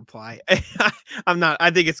the reply. I'm not. I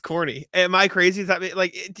think it's corny. Am I crazy? Is that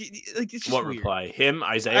like it's just What weird. reply? Him?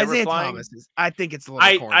 Isaiah replying? Thomas is. I think it's a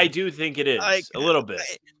little corny. I do think it is Like a little bit.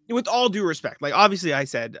 with all due respect, like obviously I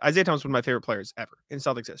said Isaiah Thomas was one of my favorite players ever in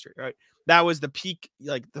Celtics history, right? That was the peak,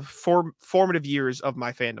 like the formative years of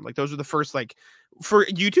my fandom. Like those were the first, like for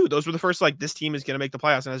you too, those were the first, like this team is going to make the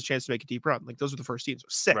playoffs and has a chance to make a deep run. Like those were the first teams. It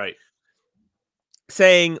was sick. Right.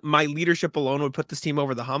 Saying my leadership alone would put this team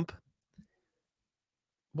over the hump.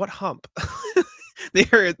 What hump?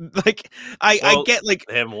 They're like, I get like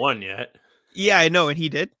they haven't won yet. Yeah, I know, and he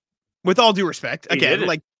did. With all due respect, again,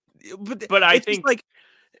 like, but I think like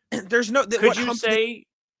there's no. Could you say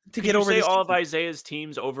to get over this all of Isaiah's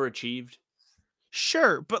teams overachieved?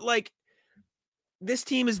 Sure, but like this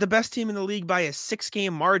team is the best team in the league by a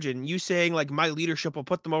 6-game margin. You saying like my leadership will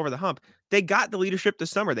put them over the hump? They got the leadership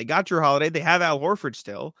this summer. They got Drew Holiday. They have Al Horford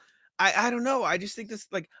still. I don't know. I just think this,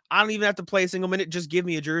 like, I don't even have to play a single minute. Just give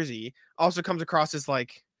me a jersey. Also comes across as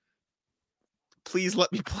like, please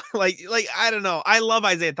let me play. Like I don't know. I love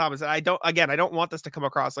Isaiah Thomas. I don't want this to come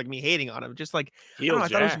across like me hating on him. Just like I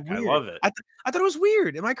thought it was weird. I love it. I thought it was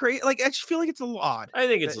weird. Am I crazy? Like I just feel like it's a little odd. I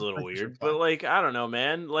think it's a little weird, but like I don't know,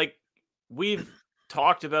 man. Like we've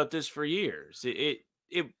talked about this for years.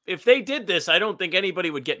 If they did this, I don't think anybody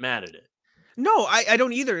would get mad at it. No, I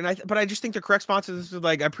don't either. But I just think the correct response is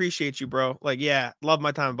like, I appreciate you, bro. Like, yeah, love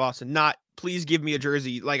my time in Boston. Not, please give me a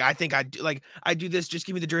jersey. Like, I think I do this. Just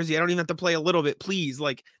give me the jersey. I don't even have to play a little bit, please.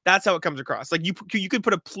 Like, that's how it comes across. Like, you could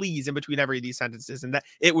put a please in between every of these sentences, and that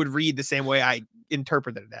it would read the same way I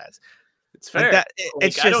interpreted it as. It's fair. Like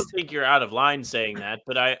it's just, I don't think you're out of line saying that,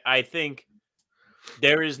 but I think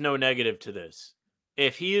there is no negative to this.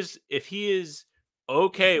 If he is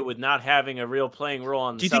okay with not having a real playing role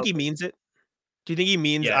on the Do you think he means it? Do you think he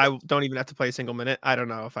means I don't even have to play a single minute? I don't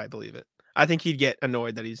know if I believe it. I think he'd get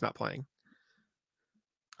annoyed that he's not playing.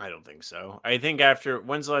 I don't think so. I think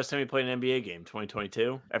when's the last time he played an NBA game?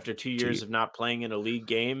 2022? After 2 years of not playing in a league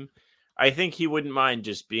game, I think he wouldn't mind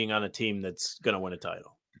just being on a team that's going to win a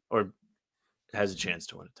title or has a chance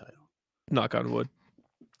to win a title. Knock on wood.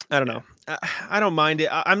 I don't know. I don't mind it.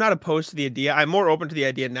 I'm not opposed to the idea. I'm more open to the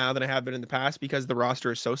idea now than I have been in the past because the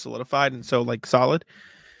roster is so solidified and so like solid.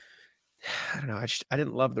 I don't know. I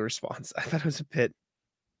didn't love the response. I thought it was a bit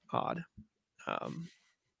odd.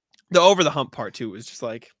 The over the hump part too was just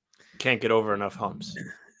like can't get over enough humps.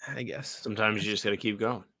 I guess sometimes you just got to keep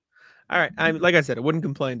going. All right. Like I said, I wouldn't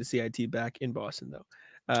complain to see IT back in Boston though.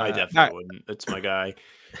 I definitely wouldn't. That's my guy.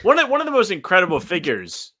 One of the most incredible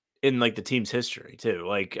figures in like the team's history too.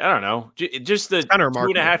 Like I don't know, just the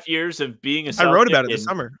 2.5 years of being a Celtic. I wrote about it this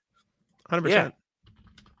summer. 100%. Yeah,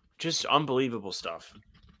 just unbelievable stuff.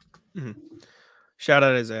 Mm-hmm. Shout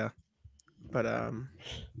out Isaiah. But all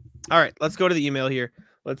right, let's go to the email here.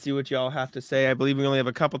 Let's see what y'all have to say. I believe we only have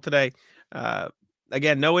a couple today.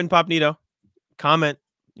 Again, no incognito comment.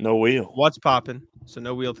 No wheel. What's popping? So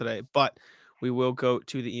no wheel today, but we will go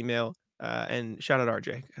to the email and shout out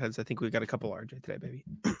RJ because I think we've got a couple RJ today, baby.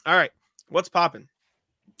 All right, what's popping?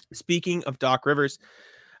 Speaking of Doc Rivers,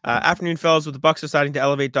 afternoon fellas, with the Bucks deciding to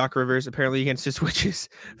elevate Doc Rivers apparently against his switches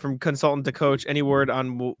from consultant to coach. Any word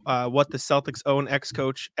on what the Celtics' own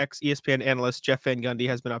ex-coach, ex-ESPN analyst Jeff Van Gundy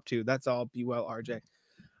has been up to? That's all. Be well, RJ.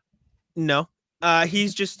 No,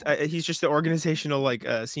 he's just the organizational like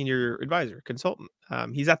senior advisor consultant.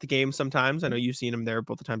 He's at the game sometimes. I know you've seen him there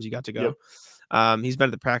both the times you got to go. Yep. He's been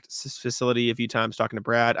at the practice facility a few times talking to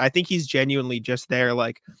Brad. I think he's genuinely just there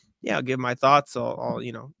like, yeah, I'll give my thoughts. I'll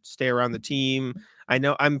stay around the team.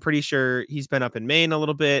 I'm pretty sure he's been up in Maine a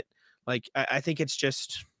little bit. Like, I think it's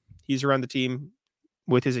just he's around the team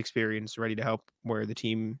with his experience, ready to help where the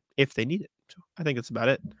team, if they need it. So I think that's about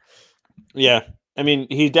it. Yeah. I mean,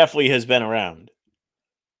 he definitely has been around.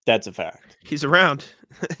 That's a fact. He's around.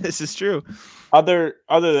 This is true. Other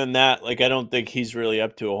than that, like I don't think he's really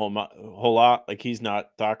up to a whole lot. Like he's not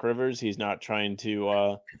Doc Rivers. He's not trying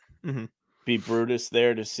to Mhm. be Brutus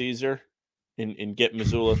there to Caesar and get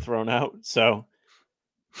Missoula thrown out. So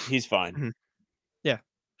he's fine. Mhm. Yeah.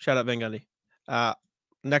 Shout out Van Gundy.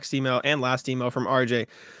 Next email and last email from RJ.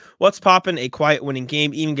 What's poppin'? A quiet winning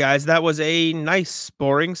game. Even guys, that was a nice,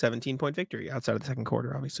 boring 17-point victory outside of the second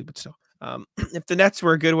quarter, obviously, but still. If the Nets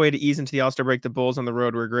were a good way to ease into the All-Star break, the Bulls on the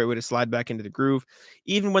road were a great way to slide back into the groove.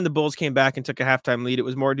 Even when the Bulls came back and took a halftime lead, it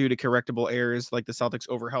was more due to correctable errors like the Celtics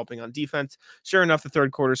overhelping on defense. Sure enough, the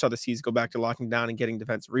third quarter saw the C's go back to locking down and getting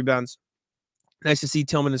defensive rebounds. Nice to see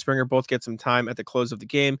Tillman and Springer both get some time at the close of the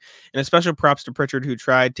game, and a special props to Pritchard, who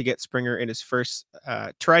tried to get Springer his first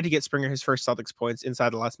Celtics points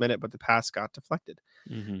inside the last minute, but the pass got deflected.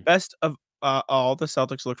 Mm-hmm. Best of all, the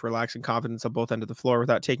Celtics looked relaxed and confident on both ends of the floor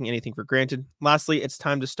without taking anything for granted. Lastly, it's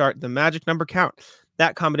time to start the magic number count.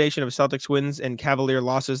 That combination of Celtics wins and Cavalier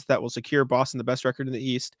losses that will secure Boston the best record in the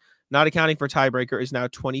East, not accounting for tiebreaker, is now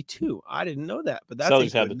 22. I didn't know that, but that's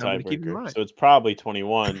Celtics a have the good number to keep in tiebreaker, mind. so it's probably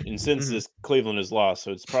 21. And since Mhm. this Cleveland has lost,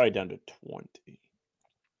 so it's probably down to 20.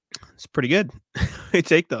 It's pretty good. I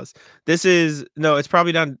take those. It's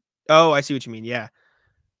probably down. Oh, I see what you mean. Yeah.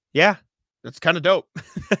 Yeah. That's kind of dope.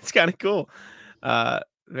 That's kind of cool.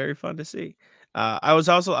 Very fun to see. I was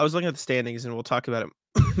looking at the standings and we'll talk about it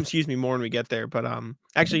excuse me more when we get there. But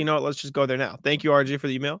actually, you know what? Let's just go there now. Thank you, RJ, for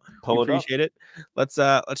the email. We Pull it up. appreciate it. Let's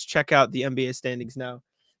check out the NBA standings now.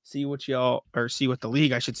 See what the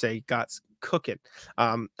league, I should say, got cooking.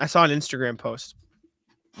 I saw an Instagram post.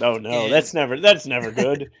 Oh no, And- that's never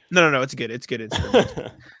good. No, it's good. It's good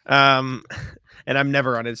Instagram. And I'm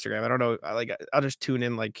never on Instagram. I don't know. I'll just tune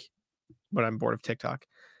in like when I'm bored of TikTok.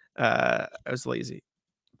 I was lazy.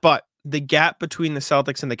 But the gap between the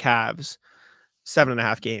Celtics and the Cavs,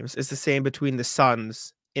 7.5 games, is the same between the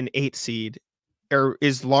Suns in 8 seed, or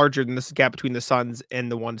is larger than this gap between the Suns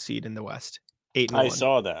and the 1 seed in the West. 8-1. I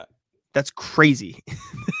saw that. That's crazy.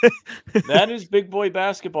 That is big boy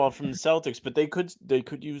basketball from the Celtics, but they could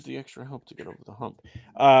use the extra help to get over the hump.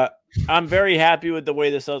 I'm very happy with the way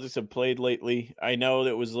the Celtics have played lately. I know that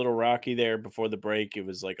it was a little rocky there before the break. It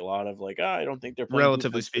was like a lot of I don't think they're playing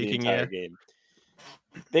Relatively defense for the speaking, entire yeah. game.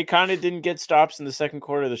 They kind of didn't get stops in the second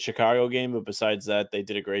quarter of the Chicago game, but besides that, they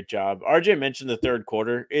did a great job. RJ mentioned the third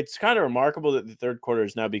quarter. It's kind of remarkable that the third quarter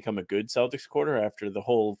has now become a good Celtics quarter after the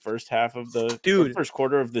whole first half of the first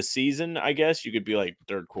quarter of the season. I guess you could be like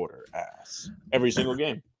third quarter ass every single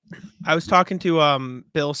game. I was talking to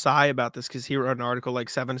Bill Sy about this because he wrote an article like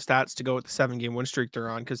 7 stats to go with the 7-game win streak they're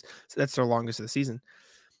on because that's their longest of the season.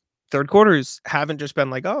 Third quarters haven't just been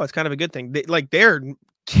like, oh, it's kind of a good thing. They're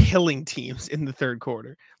killing teams in the third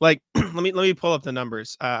quarter. Like, let me pull up the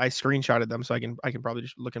numbers. I screenshotted them so I can probably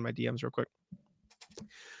just look in my DMs real quick.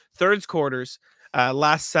 Third quarters,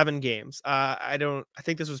 last 7 games. I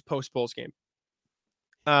think this was post Bulls game.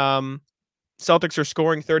 Celtics are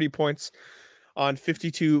scoring 30 points on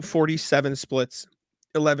 52-47 splits,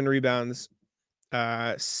 11 rebounds,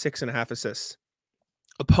 6.5 assists.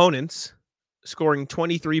 Opponents scoring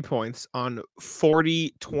 23 points on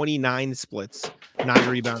 40-29 splits, 9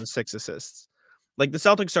 rebounds, 6 assists. Like the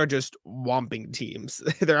Celtics are just whomping teams.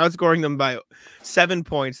 They're outscoring them by 7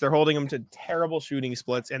 points. They're holding them to terrible shooting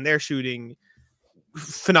splits, and they're shooting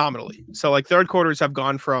phenomenally. So like third quarters have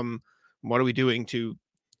gone from what are we doing to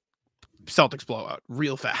Celtics blowout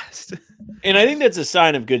real fast. And I think that's a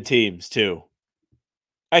sign of good teams too.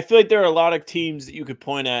 I feel like there are a lot of teams that you could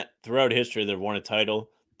point at throughout history that have won a title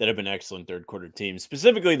that have been excellent third quarter teams.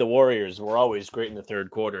 Specifically, the Warriors were always great in the third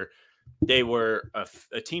quarter. They were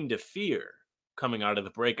a team to fear coming out of the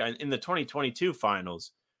break. In the 2022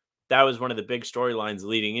 finals, that was one of the big storylines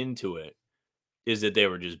leading into it, is that they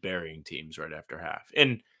were just burying teams right after half.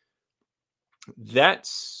 And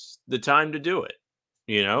that's the time to do it.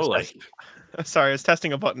 Sorry, I was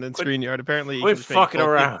testing a button in ScreenYard. Apparently, quit fucking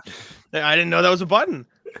around. I didn't know that was a button.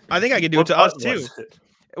 I think I could do it to us too.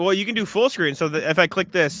 Well, you can do full screen. So if I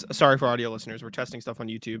click this, sorry for audio listeners, we're testing stuff on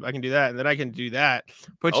YouTube. I can do that, and then I can do that.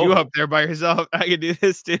 Put you up there by yourself. I can do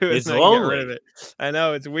this too. It's lonely. Get rid of it. I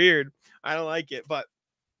know it's weird. I don't like it, but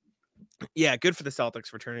yeah, good for the Celtics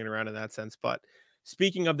for turning it around in that sense. But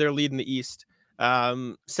speaking of their lead in the East,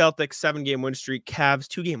 Celtics 7-game win streak, Cavs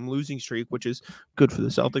 2-game losing streak, which is good for the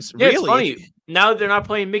Celtics. Yeah, really, it's funny. Now that they're not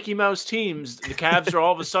playing Mickey Mouse teams, the Cavs are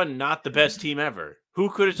all of a sudden not the best team ever. Who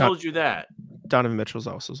could have told you that? Donovan Mitchell's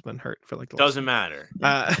also been hurt for like the doesn't matter.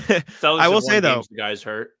 I will say though, the guy's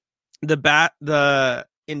hurt. The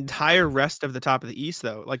entire rest of the top of the East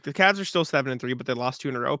though, like the Cavs are still 7-3, but they lost 2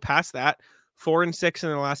 in a row. Past that, 4-6 in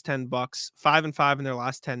their last 10 Bucks, 5-5 in their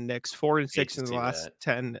last 10 Knicks, 4-6 in the see last that.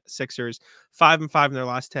 10 Sixers, 5-5 in their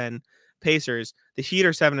last 10 Pacers. The Heat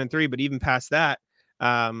are 7-3, but even past that,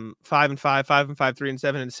 5-5, 5-5,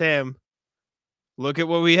 3-7. And Sam, look at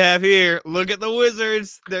what we have here. Look at the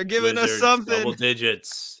Wizards. They're giving us something. Double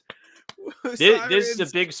digits. This is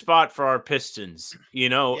a big spot for our Pistons. You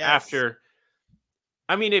know, Yes. after.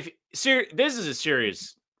 I mean, this is a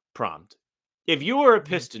serious prompt. If you were a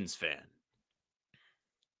Pistons fan,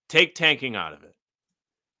 take tanking out of it.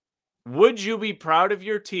 Would you be proud of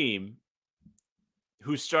your team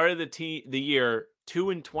who started the year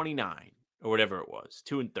 2-29 or whatever it was,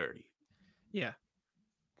 2-30? Yeah.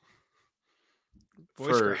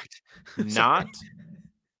 Voice for cracked. Not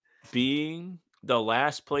being the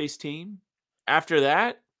last place team? After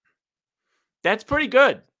that, that's pretty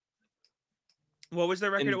good. What was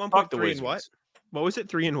their record at one point? 3 and what? What was it?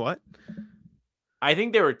 3 and what? I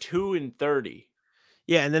think they were 2-30.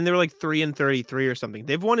 Yeah, and then they were like 3-33 or something.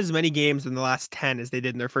 They've won as many games in the last 10 as they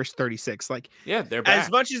did in their first 36. Like, yeah, they're back.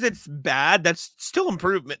 As much as it's bad, that's still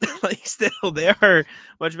improvement. Like, still, they are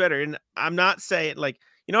much better. And I'm not saying, like,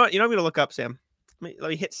 you know what? You know what I'm gonna look up, Sam? Let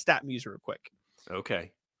me hit stat muse real quick.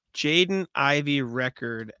 Okay. Jaden Ivey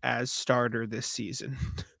record as starter this season.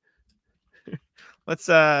 Let's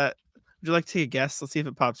would you like to take a guess? Let's see if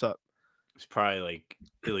it pops up. It's probably like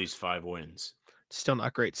at least 5 wins. Still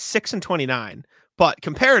not great. 6-29, but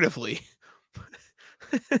comparatively,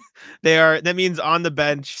 that means on the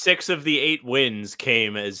bench. 6 of the 8 wins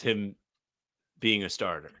came as him being a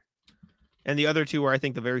starter. And the other 2 were, I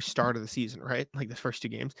think, the very start of the season, right? Like the first 2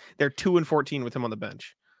 games. They're 2-14 with him on the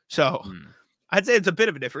bench. So I'd say it's a bit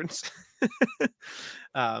of a difference.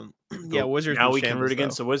 Yeah, Wizards. Now we can root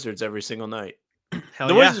against the Wizards every single night.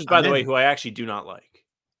 The Wizards, by the way, who I actually do not like.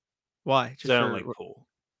 Why? Because I don't like Poole.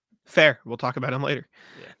 Fair. We'll talk about him later.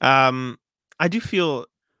 Yeah. I do feel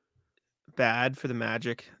bad for the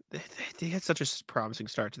Magic. They had such a promising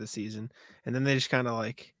start to the season, and then they just kind of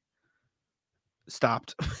like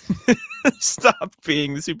stopped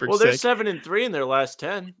being the super. Well, they're 7-3 in their last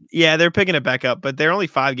 10. Yeah, they're picking it back up, but they're only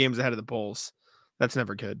 5 games ahead of the Bulls. That's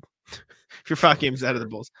never good. If you're 5 games ahead of the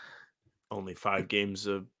Bulls, only 5 games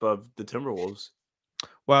above the Timberwolves.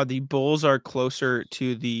 Wow, the Bulls are closer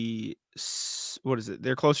to the what is it?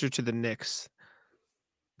 They're closer to the Knicks.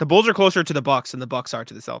 The Bulls are closer to the Bucks, and the Bucks are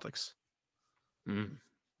to the Celtics.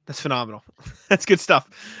 That's phenomenal. That's good stuff.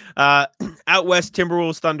 Out west,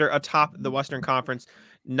 Timberwolves, Thunder atop the Western Conference.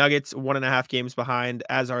 Nuggets 1.5 games behind,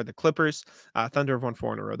 as are the Clippers. Thunder have won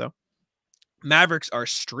 4 in a row, though. Mavericks are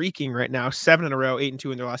streaking right now, 7 in a row,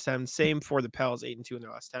 8-2 in their last 10. Same for the Pels, 8-2 in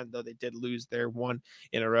their last 10, though they did lose their 1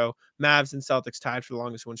 in a row. Mavs and Celtics tied for the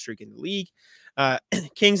longest win streak in the league.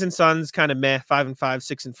 Kings and Suns kind of meh, 5-5,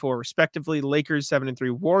 6-4 respectively. Lakers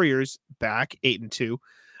 7-3, Warriors back 8-2,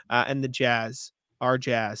 and the Jazz, our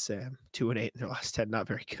Jazz, Sam, 2-8 in their last 10. Not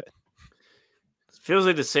very good. Feels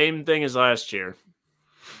like the same thing as last year.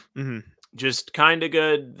 Just kind of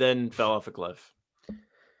good, then fell off a cliff.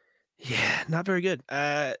 Yeah, not very good.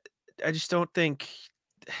 I just don't think.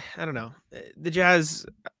 I don't know. The Jazz.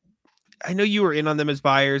 I know you were in on them as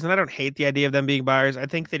buyers, and I don't hate the idea of them being buyers. I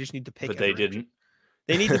think they just need to pick. But they didn't.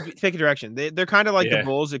 They need to pick a direction. They're kind of like the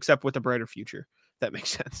Bulls, except with a brighter future. If that makes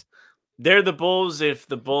sense. They're the Bulls if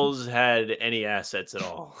the Bulls had any assets at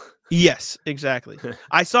all. Yes, exactly.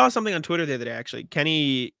 I saw something on Twitter the other day. Actually,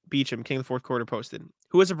 Kenny Beecham, King of the Fourth Quarter, posted,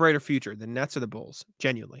 "Who has a brighter future, the Nets or the Bulls?"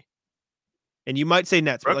 Genuinely. And you might say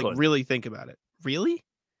Nets, Brooklyn. but like really think about it. Really?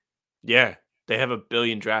 Yeah. They have 1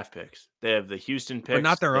 billion draft picks. They have the Houston picks. But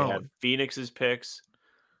not their own. They have Phoenix's picks.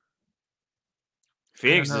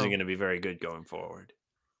 Phoenix isn't going to be very good going forward.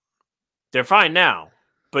 They're fine now,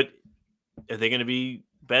 but are they going to be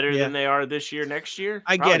better than they are this year, next year?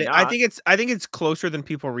 I get it. Not. I think it's closer than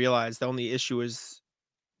people realize. The only issue is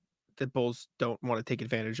the Bulls don't want to take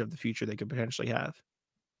advantage of the future they could potentially have.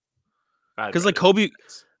 Because like Kobe,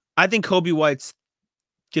 I think Kobe White's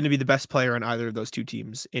going to be the best player on either of those 2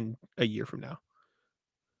 teams in a year from now.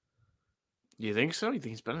 You think so? You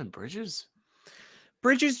think he's better than Bridges?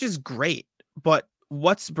 Bridges is great, but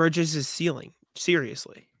what's Bridges' ceiling?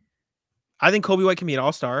 Seriously. I think Kobe White can be an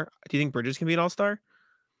all-star. Do you think Bridges can be an all-star?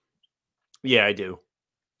 Yeah, I do.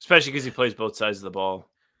 Especially because he plays both sides of the ball.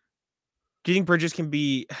 Do you think Bridges can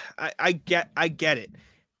be... I get it.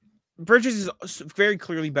 Bridges is very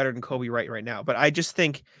clearly better than Kobe White right now, but I just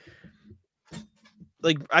think...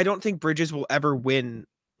 Like, I don't think Bridges will ever win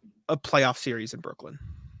a playoff series in Brooklyn.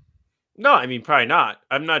 No, I mean, probably not.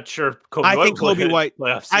 I'm not sure I think Kobe White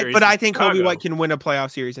can win a playoff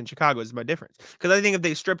series in Chicago is my difference. Because I think if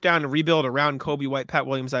they strip down and rebuild around Kobe White, Pat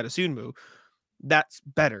Williams, Adesunmu, that's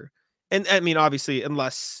better. And I mean, obviously,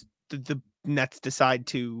 unless the Nets decide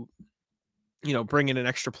to, bring in an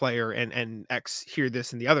extra player and X here,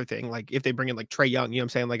 this, and the other thing. Like if they bring in like Trae Young, I'm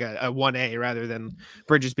saying, like a 1A rather than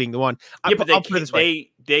Bridges being the one. Yeah, but they I'll put it can't, this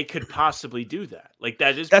way. they could possibly do that. Like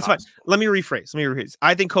that is That's fine. possible. Let me rephrase.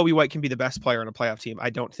 I think Kobe White can be the best player on a playoff team.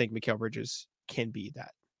 I don't think Mikal Bridges can be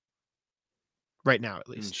that right now, at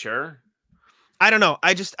least. Sure. I don't know.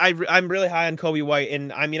 I'm really high on Kobe White.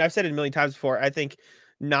 And I mean, I've said it a million times before. I think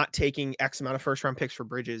not taking X amount of first round picks for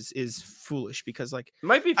Bridges is foolish because, like, It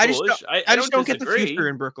might be I foolish. I just don't get the disagree. future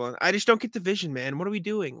in Brooklyn. I just don't get the vision, man. What are we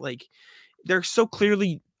doing? Like, they're so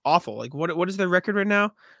clearly awful. Like, what is their record right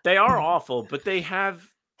now? They are awful, but they have,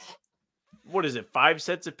 what is it, 5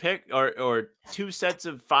 sets of pick or 2 sets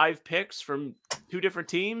of 5 picks from 2 different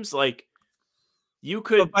teams? Like, you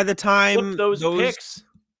could But by the time flip those picks.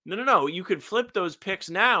 No. You could flip those picks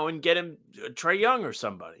now and get him Trae Young or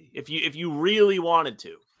somebody if you really wanted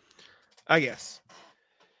to. I guess.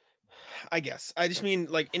 I just mean,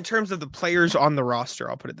 like, in terms of the players on the roster,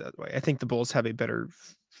 I'll put it that way. I think the Bulls have a better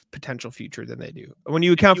potential future than they do when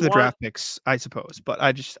you account for the draft picks, I suppose. But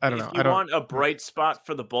I don't know. If you want a bright spot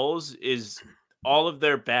for the Bulls, is all of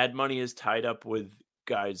their bad money is tied up with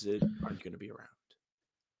guys that aren't going to be around.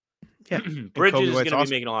 Yeah, Bridges is going to be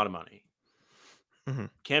making a lot of money. Mm-hmm.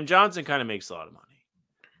 Cam Johnson kind of makes a lot of money.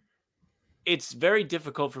 It's very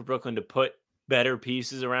difficult for Brooklyn to put better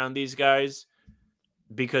pieces around these guys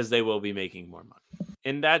because they will be making more money.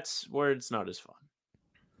 And that's where it's not as fun.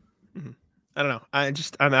 Mm-hmm. I don't know.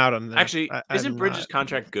 I'm out on that. Actually, isn't Bridges'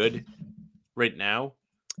 contract good right now?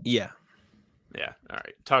 Yeah. Yeah. All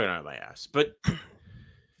right. Talking out of my ass. But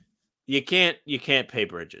you can't pay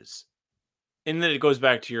Bridges. And then it goes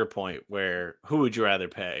back to your point where who would you rather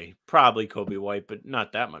pay? Probably Kobe White, but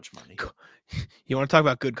not that much money. You want to talk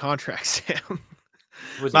about good contracts, Sam?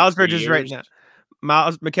 Miles Bridges right now.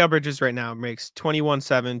 Mikal Bridges right now makes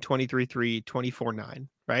 21-7, 23-3, 24-9,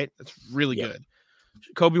 right? That's really good.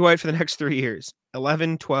 Kobe White for the next 3 years,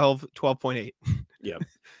 11, 12, 12.8. Yep.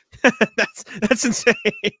 that's insane.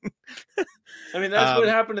 I mean, that's what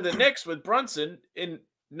happened to the Knicks with Brunson, and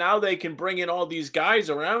now they can bring in all these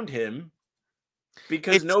guys around him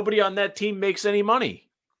because nobody on that team makes any money.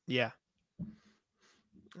 Yeah.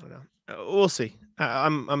 I don't know. We'll see.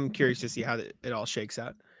 I'm curious to see how it all shakes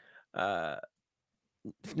out.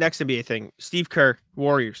 Next NBA thing, Steve Kerr,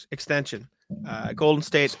 Warriors extension. Golden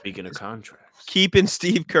State. Speaking of contracts, keeping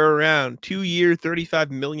Steve Kerr around. 2-year,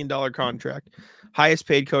 $35 million contract, highest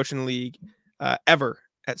paid coach in the league ever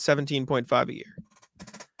at 17.5 a year.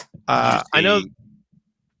 I know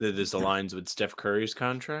that this aligns with Steph Curry's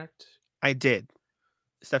contract. I did.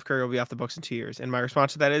 Steph Curry will be off the books in 2 years, and my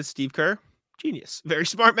response to that is Steve Kerr, genius, very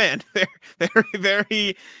smart man, very,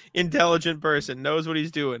 very intelligent person, knows what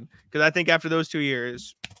he's doing. Because I think after those 2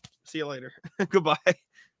 years, see you later, goodbye,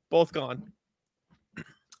 both gone.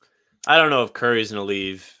 I don't know if Curry's going to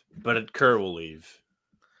leave, but Kerr will leave.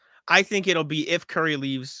 I think it'll be if Curry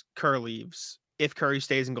leaves, Kerr leaves. If Curry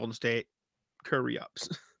stays in Golden State, Kerr re-ups.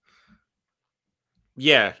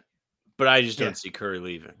 Yeah, but I just don't see Curry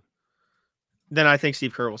leaving. Then I think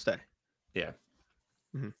Steve Kerr will stay. Yeah.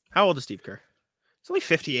 Mm-hmm. How old is Steve Kerr? He's only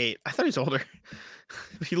 58. I thought he was older.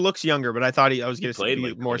 He looks younger, but I thought I was going to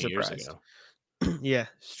be more surprised. Yeah,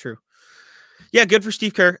 it's true. Yeah, good for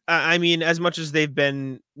Steve Kerr. I mean, as much as they've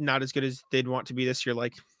been not as good as they'd want to be this year,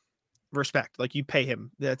 like, respect. Like, you pay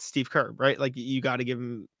him. That's Steve Kerr, right? Like, you got to give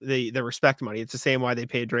him the respect money. It's the same why they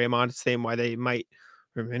paid Draymond. It's the same why they might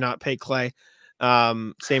or may not pay Clay.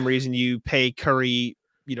 Same reason you pay Curry,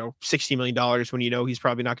 $60 million when he's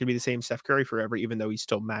probably not going to be the same Steph Curry forever, even though he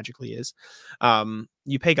still magically is.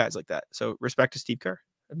 You pay guys like that. So respect to Steve Kerr.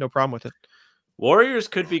 No problem with it. Warriors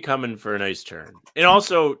could be coming for a nice turn. And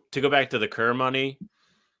also, to go back to the Kerr money,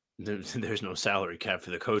 there's no salary cap for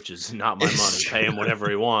the coaches. Not my money. Pay him whatever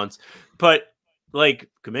he wants. But, like,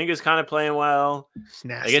 Kuminga's kind of playing well.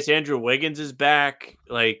 I guess Andrew Wiggins is back.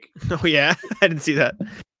 Like, oh, yeah? I didn't see that.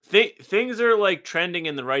 Things are, like, trending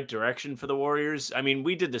in the right direction for the Warriors. I mean,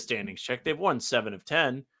 we did the standings check. They've won 7 of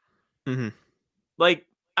 10. Mm-hmm. Like,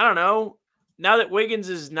 I don't know. Now that Wiggins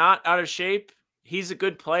is not out of shape, he's a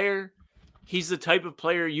good player. He's the type of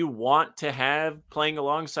player you want to have playing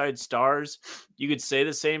alongside stars. You could say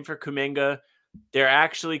the same for Kuminga. They're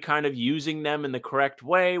actually kind of using them in the correct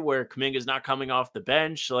way where Kuminga's not coming off the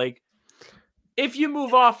bench. Like, if you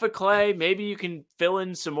move off of Clay, maybe you can fill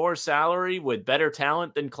in some more salary with better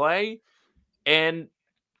talent than Clay and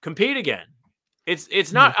compete again.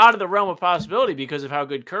 It's not out of the realm of possibility because of how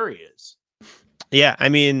good Curry is. Yeah, I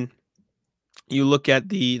mean, you look at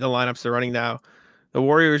the lineups they're running now. The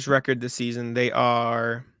Warriors' record this season, they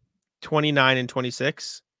are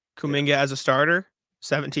 29-26. Kuminga as a starter,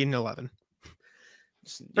 17-11.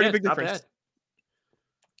 Pretty big not difference. bad.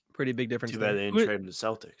 Pretty big difference. Too bad there. they didn't trade him to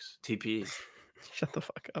Celtics. TP. Shut the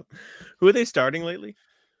fuck up. Who are they starting lately?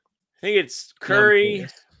 I think it's I'm Curry,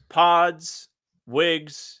 curious. Pods,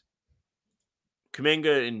 Wiggs,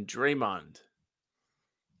 Kuminga, and Draymond.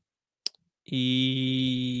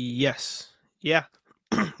 Yes. Yeah.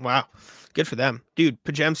 Wow. Good for them. Dude,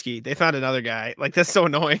 Pajemski, they found another guy. Like, that's so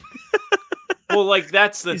annoying. Well, like,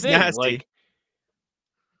 that's the He's thing. nasty. Like,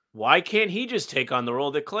 why can't he just take on the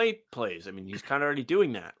role that Clay plays? I mean, he's kind of already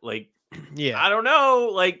doing that. Like, Yeah. I don't know.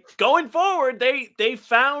 Like, going forward, they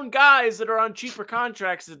found guys that are on cheaper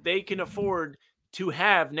contracts that they can afford to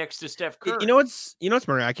have next to Steph Curry. You know what's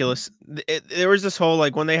miraculous? There was this whole,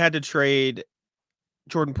 like, when they had to trade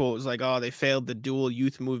Jordan Poole, it was like, oh, they failed the dual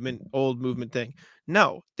youth movement, old movement thing.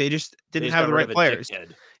 No, they just didn't have the right players.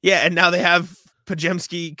 Yeah, and now they have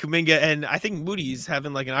Pajemski, Kuminga, and I think Moody's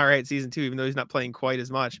having like an all right season too, even though he's not playing quite as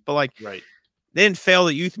much. But like, right, they didn't fail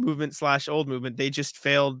the youth movement / old movement. They just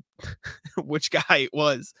failed which guy it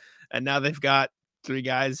was, and now they've got 3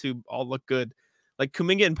 guys who all look good. Like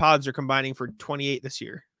Kuminga and Pods are combining for 28 this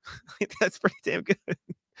year. That's pretty damn good.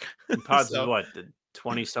 And Pods is what, the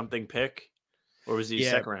 20-something pick, or was he a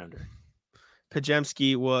second rounder?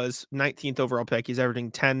 Pajemski was 19th overall pick. He's averaging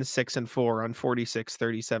 10, 6, and 4 on 46,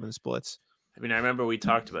 37 splits. I mean, I remember we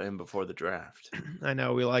talked about him before the draft. I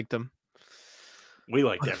know, we liked him. We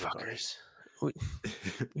liked everybody.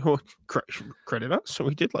 Credit us, so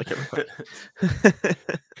we did like everybody.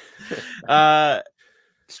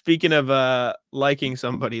 Speaking of liking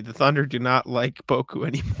somebody, the Thunder do not like Poku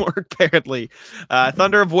anymore, apparently.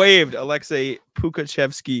 Thunder have waived Alexei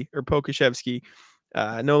Pokashevsky,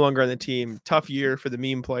 no longer on the team. Tough year for the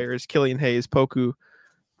meme players. Killian Hayes, Poku,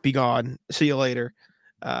 be gone. See you later.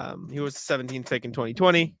 He was the 17th pick in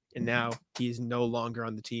 2020, and now he's no longer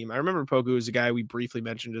on the team. I remember Poku was a guy we briefly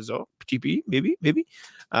mentioned as, TP, maybe.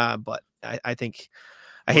 But I think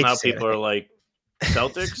I hate now to say people are like,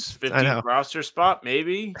 Celtics 15th roster spot,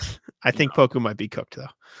 maybe. I think Poku might be cooked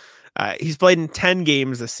though. He's played in 10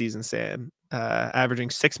 games this season, Sam,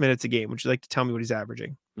 averaging 6 minutes a game. Would you like to tell me what he's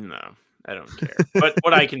averaging? No, I don't care. But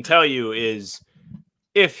what I can tell you is,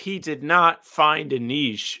 if he did not find a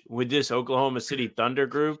niche with this Oklahoma City Thunder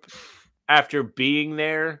group after being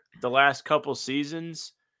there the last couple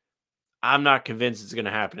seasons, I'm not convinced it's going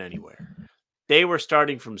to happen anywhere. They were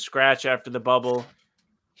starting from scratch after the bubble.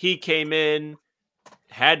 He came in,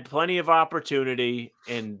 had plenty of opportunity,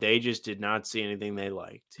 and they just did not see anything they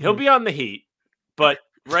liked. He'll be on the Heat, but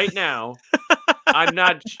right now, I'm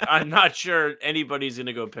not sure anybody's going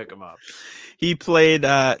to go pick him up. He played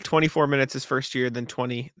 24 minutes his first year, then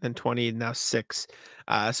 20, now 6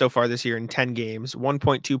 so far this year in 10 games,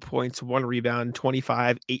 1.2 points, 1 rebound,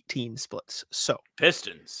 25, 18 splits. So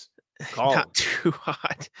Pistons. Not too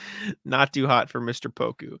hot. Not too hot for Mr.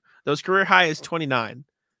 Poku. Those career high is 29.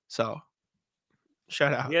 So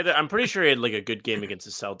shout out. Yeah, I'm pretty sure he had like a good game against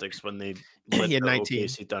the Celtics when they let he had the 19.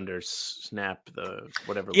 OKC Thunder snap the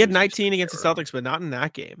whatever. He had 19 against the Celtics, but not in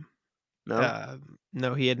that game. No,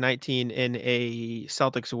 no, he had 19 in a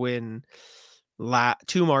Celtics win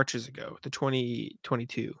 2 Marches ago, the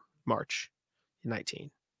 2022 March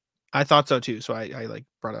 19. I thought so too, so I like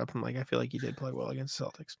brought it up. I'm like, I feel like he did play well against the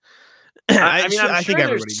Celtics. I mean, I'm I sure think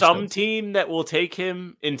there's some team that will take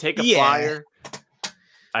him and take a flyer.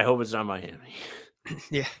 I hope it's not Miami.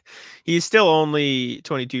 Yeah, he's still only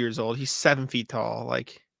 22 years old. He's 7 feet tall.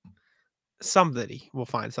 Like, somebody will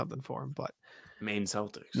find something for him, but Maine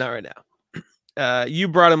Celtics. not right now. You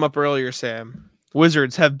brought him up earlier, Sam.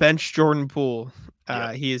 Wizards have benched Jordan Poole.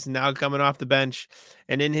 He is now coming off the bench,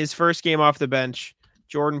 and in his first game off the bench,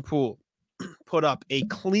 Jordan Poole put up a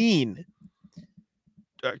clean.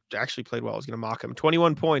 Actually played well. I was going to mock him.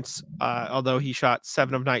 21 points, although he shot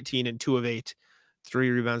 7 of 19 and 2 of 8.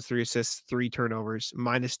 3 rebounds, 3 assists, 3 turnovers,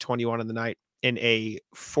 minus 21 on the night in a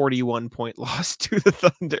 41-point loss to the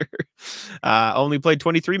Thunder. Only played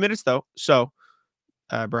 23 minutes, though. So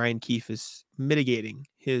Brian Keefe is mitigating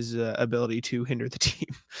his ability to hinder the team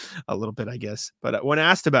a little bit, I guess. But when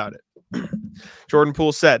asked about it, Jordan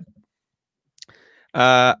Poole said,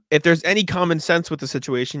 if there's any common sense with the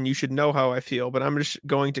situation, you should know how I feel, but I'm just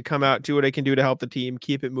going to come out, do what I can do to help the team,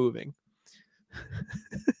 keep it moving.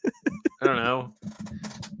 I don't know.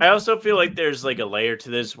 I also feel like there's like a layer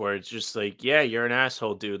to this where it's just like, yeah, you're an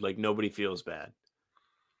asshole, dude. Like, nobody feels bad.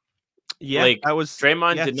 Yeah, like that was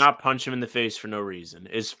Draymond did not punch him in the face for no reason.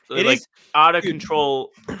 It is out of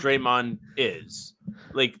control. Draymond is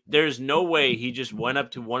like, there's no way he just went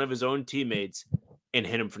up to one of his own teammates and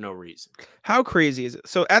hit him for no reason. How crazy is it?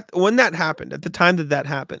 So when that happened, at the time that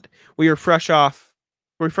happened, we were fresh off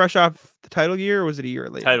Were we fresh off the title year, or was it a year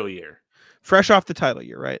later? Title year. Fresh off the title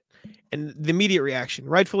year, right? And the immediate reaction,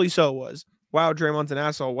 rightfully so, was, wow, Draymond's an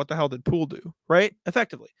asshole. What the hell did Poole do? Right?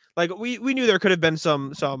 Effectively. Like we knew there could have been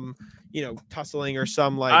some tussling or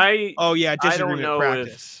some disagreement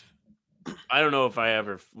practice. I don't know if I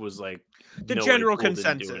ever was like the general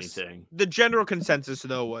consensus. The general consensus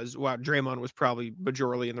though was, wow, Draymond was probably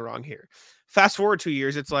majorly in the wrong here. Fast forward 2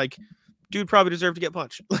 years, it's like, dude probably deserved to get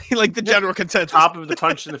punched. Like the general consensus. Top of the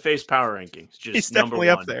punch in the face power rankings. Just he's number definitely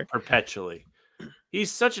one, up there. Perpetually. He's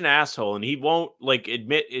such an asshole, and he won't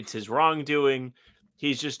admit it's his wrongdoing.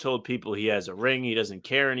 He's just told people he has a ring. He doesn't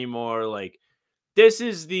care anymore. Like, this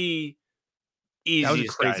is the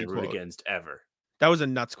easiest guy to root against ever. That was a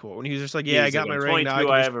nuts quote when he was just like, "Yeah, I got my ring now.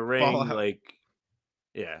 I have a ring." Like,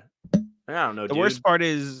 yeah, I don't know. The worst part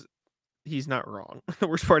is he's not wrong. The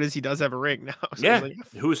worst part is he does have a ring now. So yeah,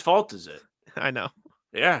 whose fault is it? I know.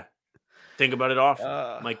 Yeah, think about it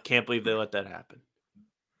often. Can't believe they let that happen.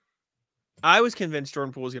 I was convinced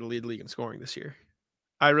Jordan Poole was going to lead the league in scoring this year.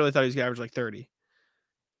 I really thought he was going to average like 30.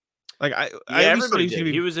 Like everybody did.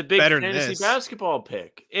 He was a big fantasy basketball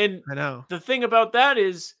pick, and I know the thing about that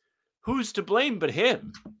is, who's to blame but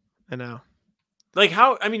him? I know. Like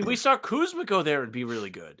how? I mean, we saw Kuzma go there and be really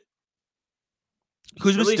good.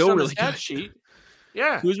 Kuzma's still really good. Sheet.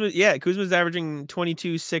 Yeah. Kuzma's averaging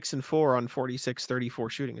 22, 6, and 4 on 46, 34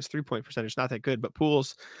 shooting. His 3-point percentage not that good, but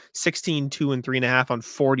Poole's 16, 2, and 3.5 on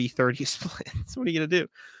 40, 30 splits. What are you gonna do?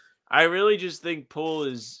 I really just think Poole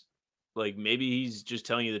is like, maybe he's just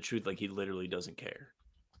telling you the truth, like he literally doesn't care.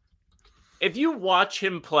 If you watch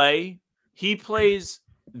him play, he plays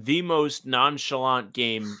the most nonchalant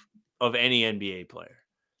game of any NBA player.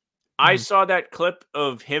 I saw that clip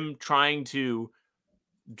of him trying to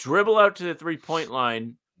dribble out to the 3-point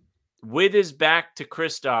line with his back to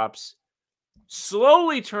Kristaps,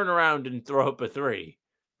 slowly turn around and throw up a 3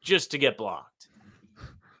 just to get blocked.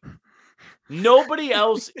 Nobody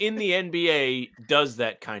else in the NBA does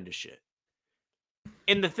that kind of shit.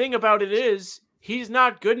 And the thing about it is, he's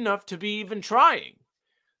not good enough to be even trying.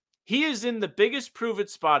 He is in the biggest prove-it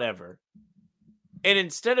spot ever. And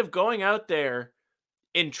instead of going out there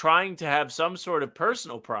and trying to have some sort of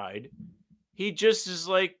personal pride, he just is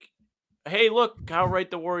like, hey, look how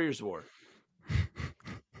right the Warriors were.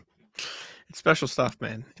 It's special stuff,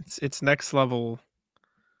 man. It's next level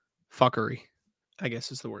fuckery, I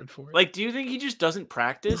guess is the word for it. Like, do you think he just doesn't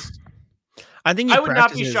practice? I think I would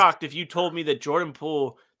not be shocked if you told me that Jordan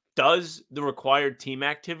Poole does the required team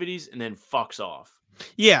activities and then fucks off.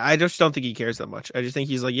 Yeah, I just don't think he cares that much. I just think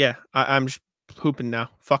he's like, yeah, I'm just hooping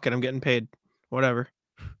now. Fuck it, I'm getting paid. Whatever.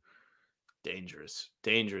 Dangerous.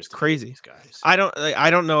 Crazy. These guys. I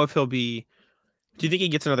don't know if he'll be. Do you think he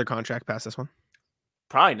gets another contract past this one?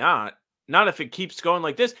 Probably not. Not if it keeps going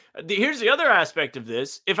like this. Here's the other aspect of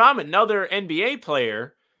this. If I'm another NBA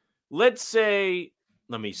player, let's say,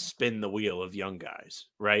 let me spin the wheel of young guys,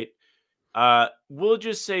 right? We'll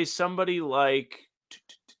just say somebody like,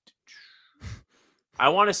 I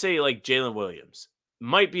want to say like Jaylen Williams.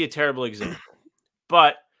 Might be a terrible example,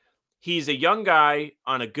 but he's a young guy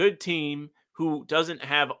on a good team who doesn't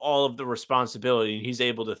have all of the responsibility, and he's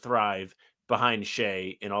able to thrive behind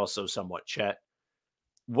Shea and also somewhat Chet.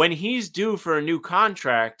 When he's due for a new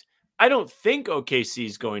contract, I don't think OKC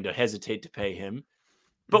is going to hesitate to pay him.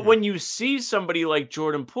 But when you see somebody like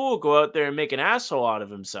Jordan Poole go out there and make an asshole out of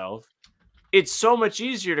himself, it's so much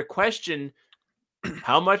easier to question,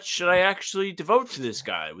 how much should I actually devote to this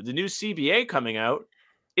guy? With the new CBA coming out,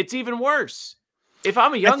 it's even worse. If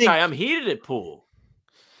I'm a young guy, I'm heated at Poole.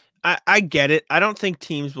 I get it. I don't think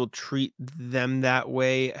teams will treat them that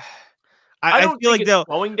way. I don't feel like it's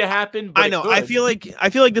going to happen. But I know. I feel like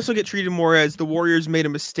this will get treated more as the Warriors made a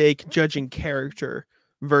mistake judging character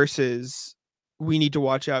versus we need to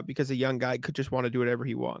watch out because a young guy could just want to do whatever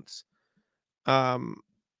he wants. I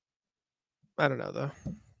don't know though.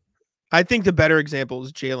 I think the better example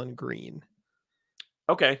is Jaylen Green.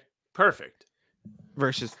 Okay, perfect.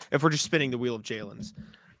 Versus if we're just spinning the wheel of Jaylen's.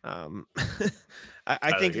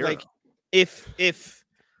 I think like if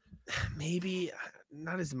maybe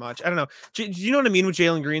not as much. I don't know. Do you know what I mean with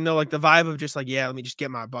Jaylen Green though? Like the vibe of just like, yeah, let me just get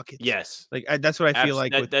my buckets. Yes. Like that's what I feel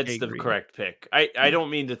like. That's the correct pick. I don't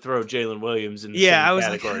mean to throw Jaylen Williams in the same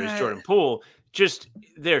category as Jordan Poole. Just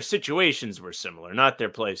their situations were similar, not their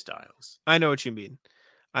play styles. I know what you mean.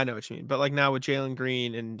 But like now with Jaylen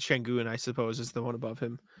Green and Şengün, I suppose is the one above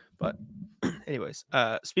him. But anyways,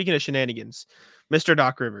 speaking of shenanigans, Mr.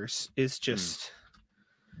 Doc Rivers is just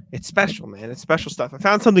it's special, man. It's special stuff. I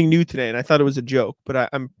found something new today and I thought it was a joke, but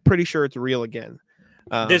I'm pretty sure it's real again.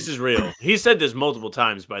 This is real. He said this multiple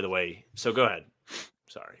times, by the way. So go ahead.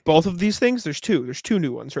 Sorry. Both of these things, there's two. There's two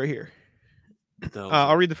new ones right here.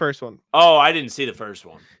 I'll read the first one. Oh, I didn't see the first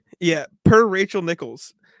one. Yeah, per Rachel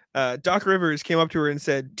Nichols, Doc Rivers came up to her and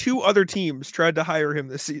said 2 other teams tried to hire him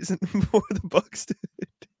this season before the Bucks did.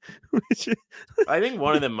 I think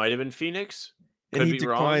one of them might have been Phoenix. And he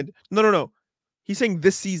declined. No. He's saying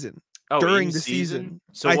this season. During the season.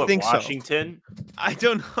 So I what, think Washington? So. I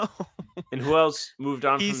don't know. And who else moved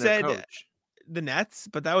on He from their said coach? the Nets,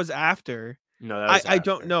 but that was after. No, that was I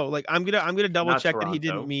don't know. Like I'm gonna double Not check that he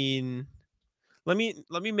Toronto. didn't mean. Let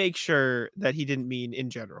me make sure that he didn't mean in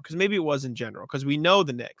general, because maybe it was in general, because we know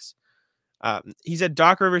the Knicks. He said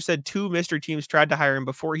Doc Rivers said 2 mystery teams tried to hire him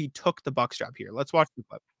before he took the Bucks job. Here, let's watch the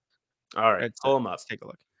clip. All right, pull him up. Let's take a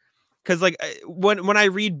look. Because like when I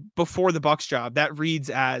read before the Bucks job, that reads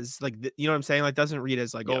as like you know what I'm saying. Like doesn't read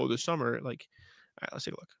as like oh this summer. Like all right, let's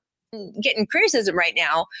take a look. Getting criticism right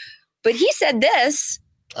now, but he said this.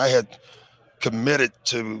 I had committed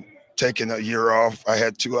to taking a year off. I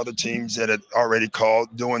had 2 other teams that had already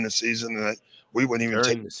called during the season, and we wouldn't even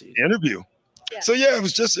take the interview. Yeah. So yeah, it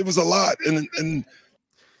was a lot, and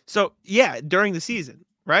so yeah, during the season,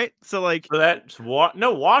 right? So like that's what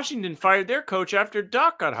Washington fired their coach after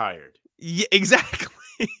Doc got hired. Yeah,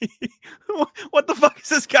 exactly. What the fuck is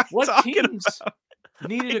this guy talking about?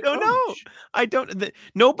 Needed I don't know. I don't.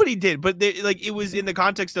 Nobody did, but it was in the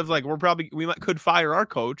context of like we could fire our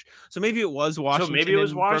coach. So maybe it was Washington. So maybe it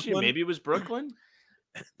was Washington. Brooklyn. Maybe it was Brooklyn.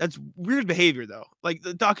 That's weird behavior, though. Like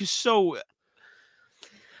the Doc is so.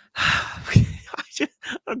 I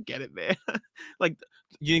don't get it, man. Like,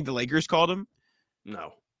 you think the Lakers called him?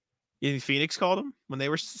 No. You think Phoenix called him when they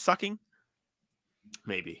were sucking?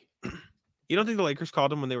 Maybe. You don't think the Lakers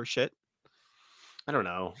called him when they were shit? I don't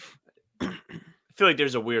know. I feel like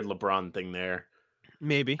there's a weird LeBron thing there.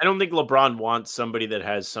 Maybe. I don't think LeBron wants somebody that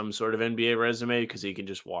has some sort of NBA resume because he can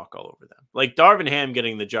just walk all over them. Like Darvin Ham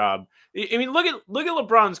getting the job. I mean, look at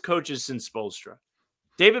LeBron's coaches since Spoelstra.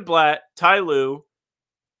 David Blatt, Ty Lue,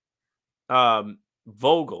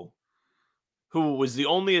 Vogel, who was the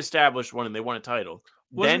only established one, and they won a title.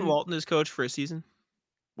 Wasn't Walton his coach for a season?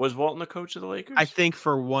 Was Walton the coach of the Lakers? I think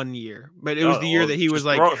for 1 year, but it was the year that he was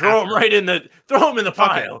like throw him in the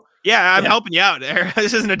pile. Okay. Yeah, I'm helping you out there.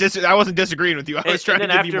 This isn't I wasn't disagreeing with you. I was trying to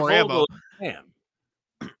give you more ammo.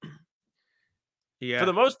 Yeah. For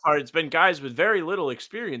the most part, it's been guys with very little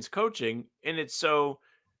experience coaching, and it's so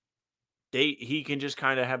he can just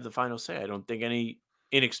kind of have the final say. I don't think any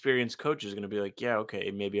inexperienced coach is going to be like, yeah,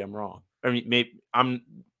 okay, maybe I'm wrong. I mean, maybe I'm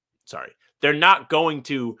sorry. They're not going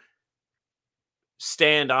to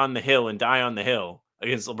stand on the hill and die on the hill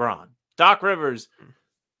against LeBron. Doc Rivers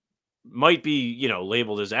might be,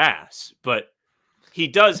 labeled as ass, but he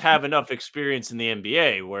does have enough experience in the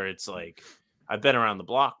NBA where it's like, I've been around the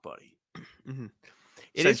block, buddy. Mm-hmm.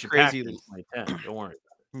 It is crazy. Don't worry about it.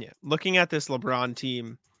 Yeah. Looking at this LeBron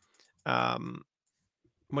team,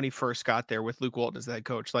 when he first got there with Luke Walton as the head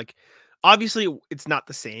coach, like obviously it's not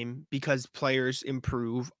the same because players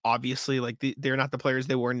improve. Obviously, like they're not the players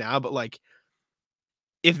they were now, but like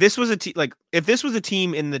if this was a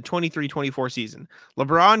team in the 23-24 season,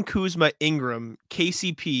 LeBron, Kuzma, Ingram,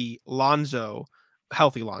 KCP, Lonzo,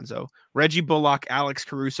 healthy Lonzo, Reggie Bullock, Alex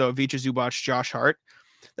Caruso, Ivica Zubac, Josh Hart,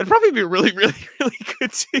 that'd probably be a really, really, really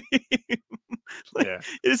good team. It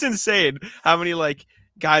is insane how many like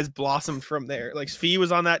guys blossomed from there. Like Svi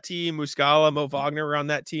was on that team, Muscala, Mo Wagner were on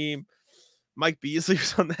that team, Mike Beasley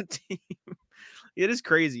was on that team. It is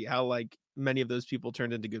crazy how like many of those people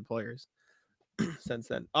turned into good players since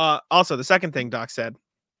then. Also, the second thing Doc said,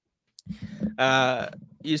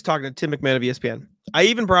 he's talking to Tim McMahon of ESPN. I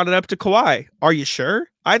even brought it up to Kawhi. Are you sure?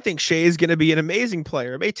 I think Shea is going to be an amazing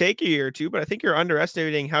player. It may take a year or two, but I think you're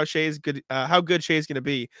underestimating how good Shea is going to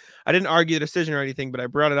be. I didn't argue the decision or anything, but I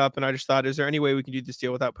brought it up and I just thought, is there any way we can do this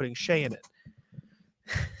deal without putting Shea in it?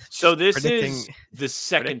 So this is the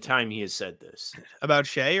second time he has said this. About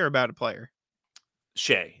Shea or about a player?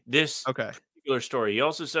 Shea. This particular story. He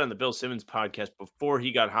also said on the Bill Simmons podcast before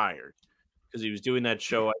he got hired, because he was doing that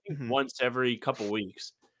show, I think, once every couple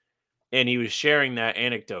weeks. And he was sharing that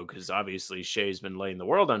anecdote because obviously Shea's been laying the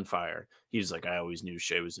world on fire. He was like, I always knew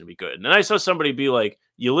Shea was going to be good. And then I saw somebody be like,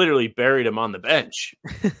 you literally buried him on the bench.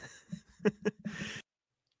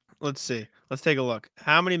 Let's see. Let's take a look.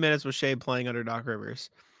 How many minutes was Shea playing under Doc Rivers?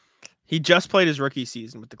 He just played his rookie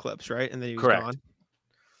season with the Clips, right? And then he was gone.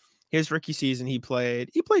 His rookie season, he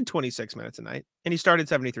played 26 minutes a night, and he started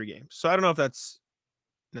 73 games. So I don't know if that's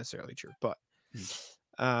necessarily true, but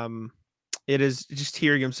it is just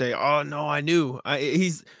hearing him say, "Oh no, I knew."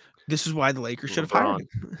 This is why the Lakers should have hired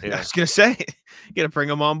him. Yeah. I was gonna say, you got to bring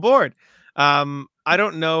him on board. I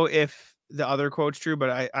don't know if the other quotes true,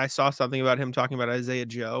 but I saw something about him talking about Isaiah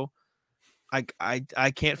Joe.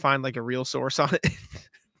 I can't find like a real source on it,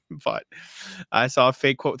 but I saw a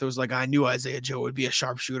fake quote that was like, I knew Isaiah Joe would be a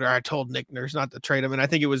sharpshooter. I told Nick Nurse not to trade him. And I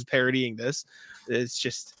think it was parodying this. It's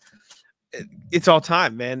just, it's all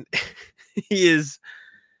time, man. He is.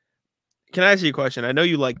 Can I ask you a question? I know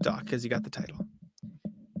you like Doc because he got the title.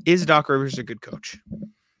 Is Doc Rivers a good coach?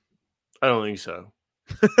 I don't think so.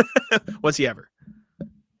 Was he ever?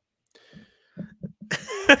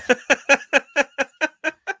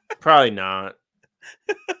 Probably not.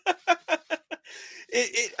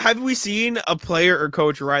 Have we seen a player or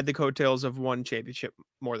coach ride the coattails of one championship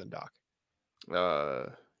more than Doc?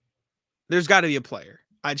 There's got to be a player.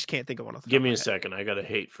 I just can't think of one. Give me a second. I got to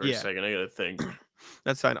hate for a second. I got to think.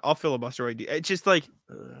 That's fine. I'll filibuster. It's just like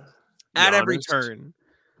at every turn.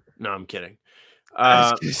 No, I'm kidding.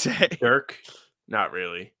 I was gonna say Dirk? Not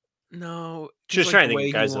really. No. Just trying to think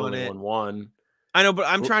of guys that only won one. I know, but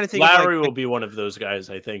I'm trying to think. Lowry will be one of those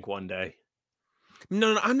guys, I think, one day.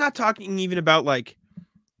 No, I'm not talking even about like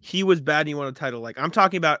he was bad and he won a title. Like I'm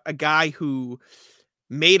talking about a guy who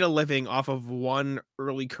made a living off of one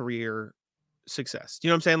early career success. You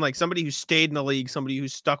know what I'm saying? Like somebody who stayed in the league, somebody who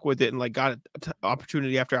stuck with it and like got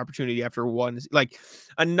opportunity after opportunity after one. Like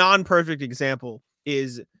a non-perfect example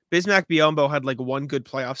is Bismack Biyombo had like one good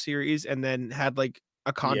playoff series and then had like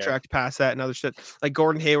a contract past that and other shit. Like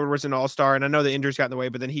Gordon Hayward was an all-star and I know the injuries got in the way,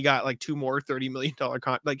 but then he got like 2 more $30 million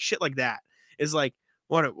like shit like that is like,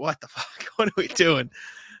 what the fuck? What are we doing?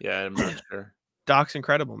 Yeah, I'm not sure. Doc's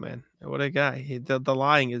incredible, man. What a guy. The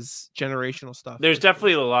lying is generational stuff. There's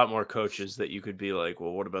definitely a lot more coaches that you could be like,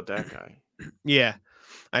 well, what about that guy? Yeah.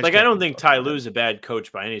 I don't think Ty Lue's a bad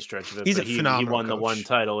coach by any stretch of it. He's a phenomenal he won the coach. one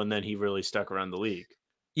title and then he really stuck around the league.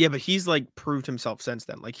 Yeah, but he's like proved himself since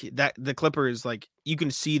then. Like the Clippers, like you can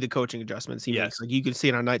see the coaching adjustments he makes. Like you can see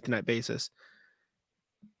it on a night-to-night basis.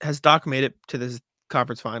 Has Doc made it to this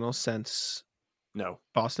conference finals since No.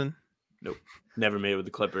 Boston? Nope. Never made it with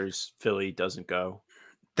the Clippers. Philly doesn't go.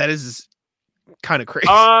 That is kind of crazy.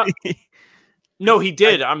 No, he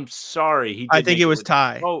did. I'm sorry. He did. I think it was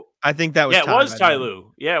Ty. Oh, I think that was Ty. Yeah, it was Ty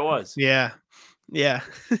Lue. Yeah, it was. Yeah. Yeah.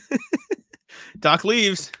 Doc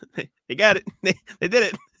leaves. They got it. They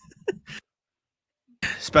did it.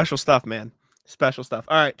 Special stuff, man. Special stuff.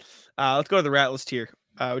 All right. Let's go to the rat list here.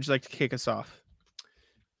 Would you like to kick us off?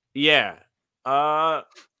 Yeah.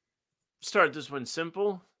 Start this one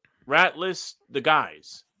simple. Rat list, the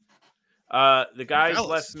guys. The guys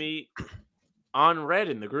left me on red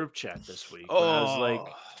in the group chat this week. I was like,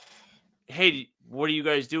 hey, what are you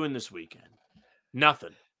guys doing this weekend?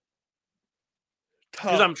 Nothing.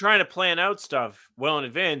 Because I'm trying to plan out stuff well in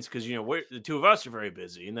advance because, the two of us are very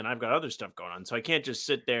busy and then I've got other stuff going on. So I can't just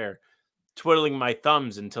sit there twiddling my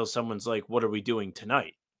thumbs until someone's like, what are we doing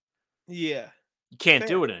tonight? Yeah. You can't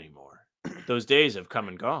do it anymore. Those days have come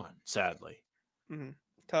and gone, sadly. Mm-hmm.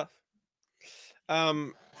 Tough.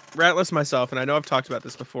 Rat list myself, and I know I've talked about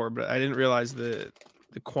this before, but I didn't realize the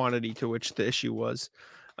quantity to which the issue was.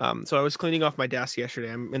 So I was cleaning off my desk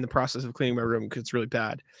yesterday. I'm in the process of cleaning my room because it's really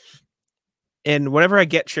bad. And whenever I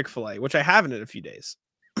get Chick-fil-A, which I haven't in a few days.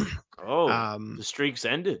 The streak's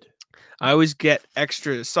ended. I always get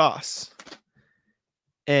extra sauce.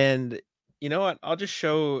 And you know what? I'll just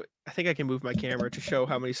show. I think I can move my camera to show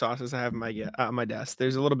how many sauces I have on my desk.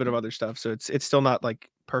 There's a little bit of other stuff, so it's still not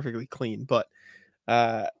like perfectly clean, but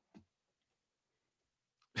I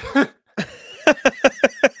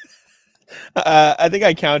think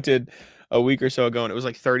I counted a week or so ago, and it was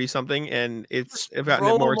like 30 something, and it's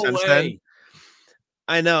gotten more since then.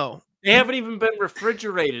 I know. They haven't even been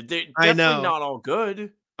refrigerated. They're definitely not all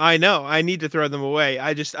good. I know. I need to throw them away.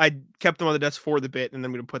 I kept them on the desk for the bit, and then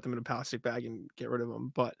I'm going to put them in a plastic bag and get rid of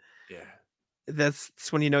them. But yeah, that's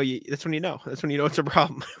when you know. That's when you know it's a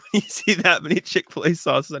problem. When you see that many Chick-fil-A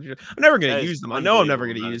sauces on your, I'm never going to use them. I know I'm never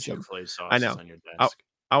going to use them. I know. On your desk.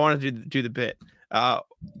 I want to do the bit. I'll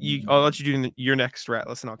let you do your next rat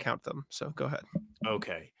list, and I'll count them. So go ahead.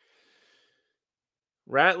 Okay.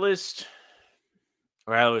 Rat list.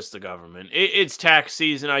 The government. It's tax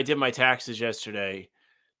season. I did my taxes yesterday.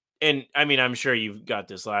 And I mean, I'm sure you've got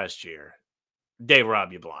this last year. They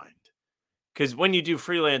rob you blind. Because when you do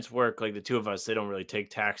freelance work, like the two of us, they don't really take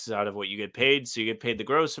taxes out of what you get paid. So you get paid the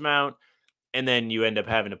gross amount. And then you end up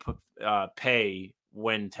having to pay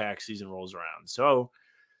when tax season rolls around. So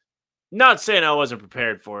not saying I wasn't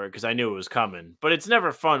prepared for it because I knew it was coming. But it's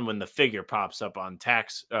never fun when the figure pops up on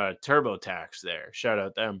TurboTax there. Shout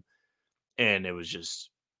out them. And it was just,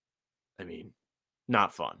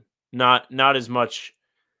 not fun. Not as much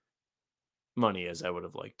money as I would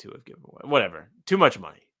have liked to have given away. Whatever. Too much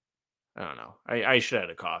money. I don't know. I should have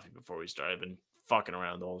had a coffee before we started. I've been fucking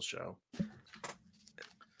around the whole show.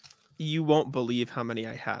 You won't believe how many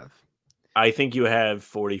I have. I think you have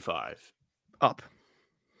 45. Up.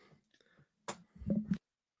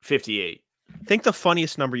 58. Think the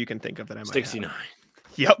funniest number you can think of that I might 69. have.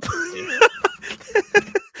 Yep.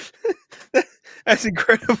 That's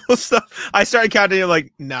incredible stuff. I started counting. I'm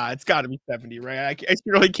like, nah, it's got to be 70, right? I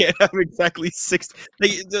really can't have exactly 60.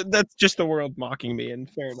 Like, that's just the world mocking me, and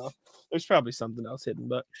fair enough. There's probably something else hidden,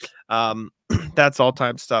 but that's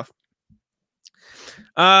all-time stuff.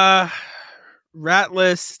 Rat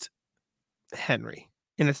list Henry,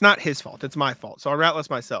 and it's not his fault. It's my fault. So I'll rat list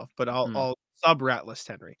myself, but I'll sub rat list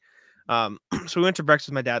Henry. So we went to breakfast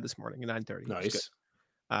with my dad this morning at 9:30. Nice.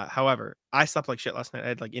 However, I slept like shit last night. I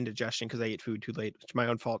had like indigestion because I ate food too late, which is my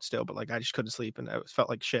own fault still, but like I just couldn't sleep and I felt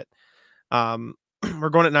like shit. We're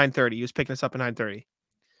going at 9:30. He was picking us up at 9:30.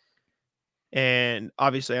 And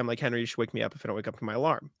obviously I'm like, Henry, you should wake me up if I don't wake up to my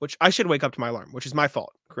alarm, which I should wake up to my alarm, which is my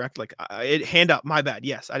fault. Correct. Like hand up, my bad.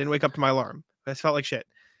 Yes. I didn't wake up to my alarm. I felt like shit.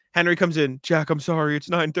 Henry comes in, Jack, I'm sorry. It's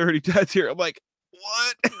 9:30. Dad's here. I'm like,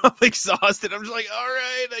 what? I'm exhausted. I'm just like, all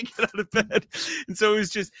right, I get out of bed. And so it was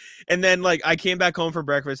just, and then like I came back home for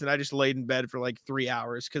breakfast and I just laid in bed for like 3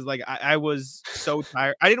 hours because like I was so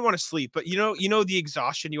tired. I didn't want to sleep, but you know the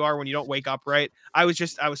exhaustion you are when you don't wake up right. I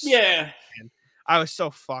was I was so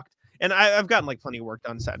fucked. And I've gotten like plenty of work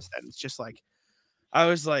done since then. It's just like I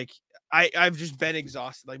was like I've just been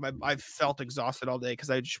exhausted. Like I've felt exhausted all day because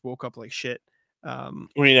I just woke up like shit.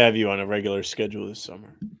 We need to have you on a regular schedule this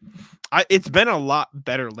summer. It's been a lot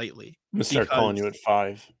better lately. I'm gonna start calling you at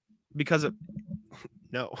 5 because of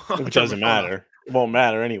no. It doesn't matter. It won't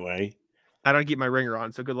matter anyway. I don't keep my ringer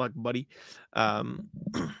on, so good luck, buddy.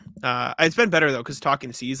 It's been better though because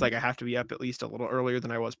talking C's like I have to be up at least a little earlier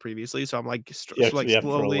than I was previously, so I'm like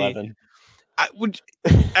slowly.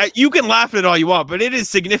 You can laugh at it all you want, but it is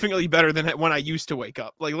significantly better than when I used to wake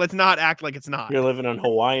up. Like, let's not act like it's not. You're living on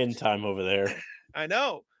Hawaiian time over there. I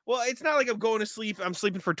know. Well, it's not like I'm going to sleep. I'm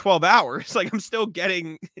sleeping for 12 hours. Like I'm still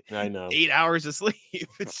getting 8 hours of sleep.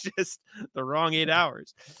 It's just the wrong 8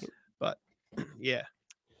 hours. But yeah.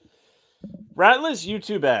 Ratless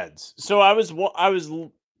YouTube ads. So I was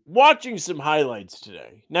watching some highlights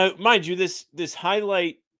today. Now, mind you, this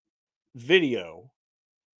highlight video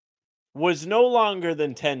was no longer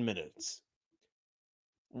than 10 minutes.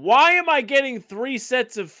 Why am I getting 3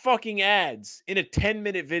 sets of fucking ads in a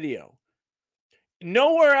 10-minute video?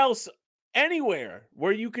 Nowhere else, anywhere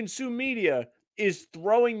where you consume media is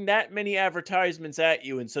throwing that many advertisements at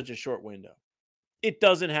you in such a short window. It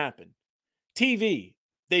doesn't happen. TV,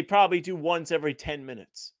 they probably do once every 10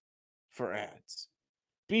 minutes for ads.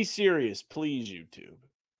 Be serious, please, YouTube.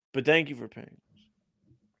 But thank you for paying.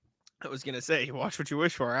 I was gonna say, watch what you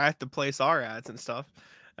wish for. I have to place our ads and stuff.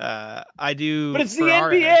 I do, but it's the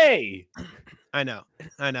NBA. I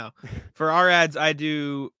know. For our ads, I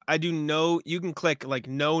do no. You can click like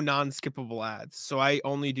no non-skippable ads. So I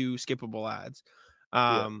only do skippable ads,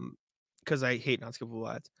 because I hate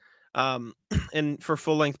non-skippable ads. And for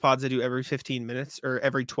full-length pods, I do every 15 minutes or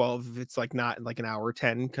every 12 if it's like not like an hour or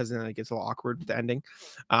 10 because then it gets a little awkward with the ending.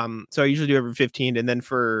 So I usually do every 15, and then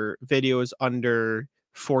for videos under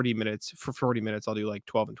 40 minutes, I'll do like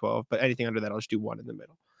 12 and 12, but anything under that I'll just do one in the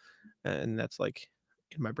middle, and that's like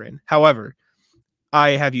in my brain. However,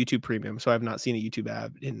 I have YouTube Premium, so I've not seen a YouTube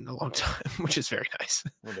ad in a long time, which is very nice.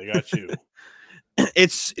 Well, they got you.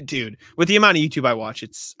 It's, dude, with the amount of YouTube I watch,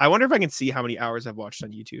 I wonder if I can see how many hours I've watched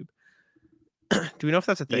on YouTube. Do we know if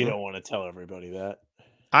that's a thing? You don't want to tell everybody that.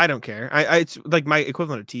 I don't care. It's like my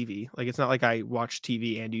equivalent of TV. Like, it's not like I watch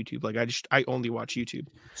TV and YouTube. Like, I only watch YouTube.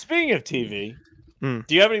 Speaking of TV, do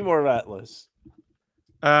you have any more rat lists?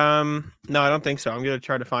 No, I don't think so. I'm gonna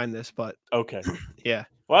try to find this, but okay. Yeah.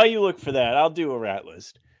 While you look for that, I'll do a rat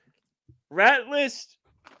list. Rat list,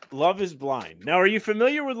 Love is Blind. Now, are you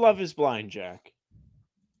familiar with Love is Blind, Jack?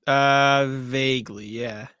 Vaguely,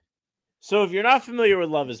 yeah. So if you're not familiar with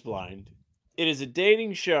Love is Blind, it is a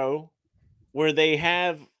dating show where they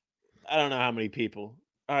have, I don't know how many people.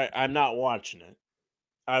 All right, I'm not watching it.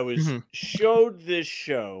 I was showed this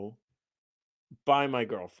show by my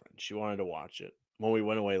girlfriend. She wanted to watch it when we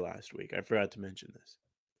went away last week. I forgot to mention this.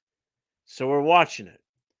 So we're watching it.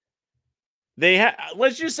 They have,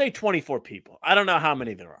 let's just say 24 people. I don't know how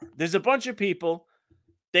many there are. There's a bunch of people.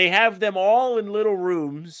 They have them all in little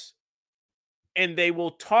rooms, and they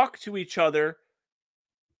will talk to each other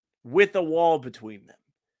with a wall between them.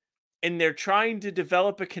 And they're trying to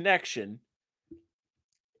develop a connection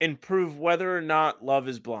and prove whether or not love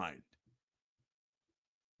is blind.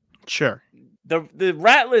 Sure. The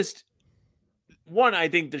rat list, one, I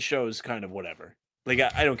think the show is kind of whatever. Like,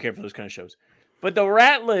 I don't care for those kind of shows. But the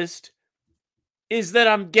rat list is that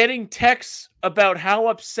I'm getting texts about how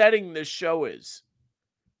upsetting this show is.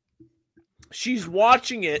 She's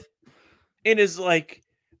watching it and is like,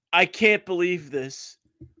 I can't believe this.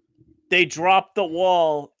 They dropped the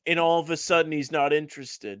wall and all of a sudden he's not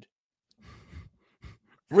interested.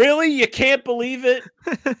 Really? You can't believe it?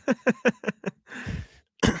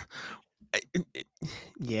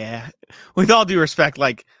 Yeah. With all due respect,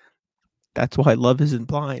 like, that's why love isn't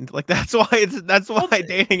blind. Like, that's why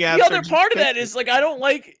dating apps. The other part of that is, like, I don't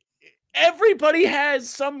like. Everybody has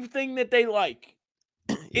something that they like.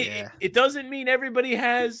 Yeah. It doesn't mean everybody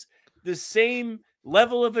has the same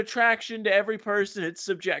level of attraction to every person. It's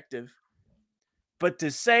subjective. But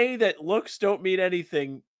to say that looks don't mean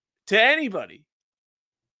anything to anybody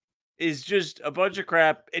is just a bunch of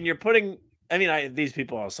crap. And you're putting, these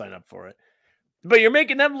people all sign up for it, but you're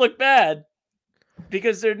making them look bad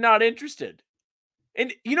because they're not interested.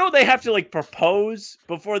 And they have to like propose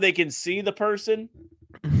before they can see the person.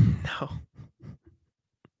 No.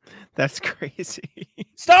 That's crazy.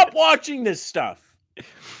 Stop watching this stuff.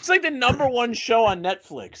 It's like the #1 show on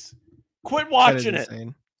Netflix. Quit watching it.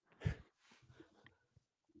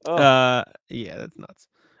 Oh. Yeah, that's nuts.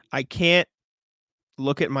 I can't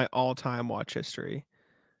look at my all-time watch history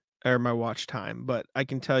or my watch time, but I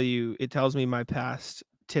can tell you it tells me my past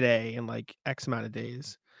today in like X amount of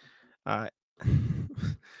days.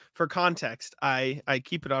 For context, I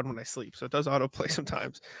keep it on when I sleep, so it does autoplay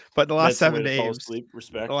sometimes. But the last 7 days,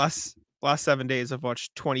 respect. The last 7 days, I've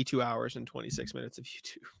watched 22 hours and 26 minutes of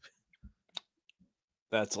YouTube.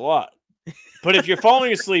 That's a lot. But if you're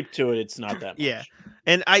falling asleep to it, it's not that much. Yeah,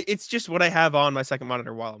 and it's just what I have on my second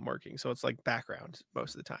monitor while I'm working, so it's like background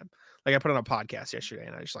most of the time. Like I put on a podcast yesterday,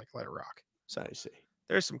 and I just like let it rock. So I see.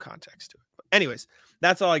 There's some context to it. But anyways,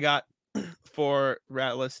 that's all I got for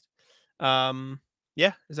Rat List.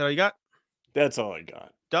 Yeah, is that all you got? That's all I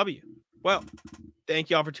got. W. Well, thank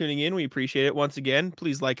you all for tuning in. We appreciate it. Once again,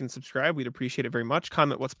 please like and subscribe. We'd appreciate it very much.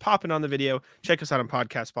 Comment what's popping on the video. Check us out on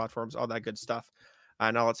podcast platforms, all that good stuff.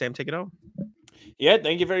 And I'll let Sam take it home. Yeah,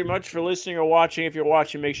 thank you very much for listening or watching. If you're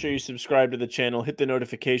watching, make sure you subscribe to the channel. Hit the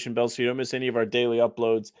notification bell so you don't miss any of our daily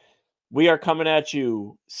uploads. We are coming at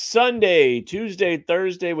you Sunday, Tuesday,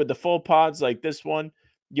 Thursday with the full pods like this one.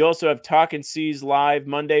 You also have Talkin' C's live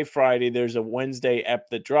Monday, Friday. There's a Wednesday ep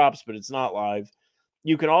that drops, but it's not live.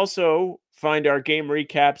 You can also find our game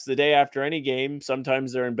recaps the day after any game.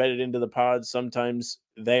 Sometimes they're embedded into the pods. Sometimes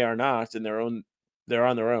they are not, and they're on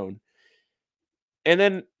their own. And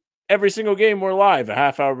then every single game we're live a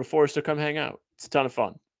half hour before, so come hang out. It's a ton of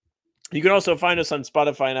fun. You can also find us on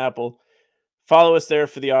Spotify and Apple. Follow us there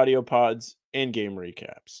for the audio pods and game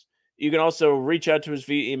recaps. You can also reach out to us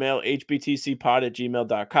via email,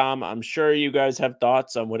 hbtcpod@gmail.com. I'm sure you guys have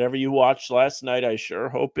thoughts on whatever you watched last night. I sure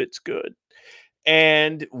hope it's good.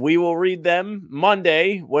 And we will read them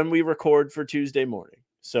Monday when we record for Tuesday morning.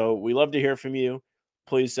 So we love to hear from you.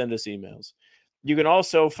 Please send us emails. You can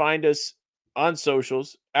also find us on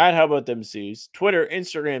socials at How About Them C's. Twitter,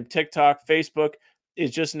 Instagram, TikTok, Facebook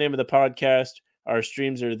is just the name of the podcast. Our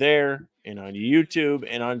streams are there and on YouTube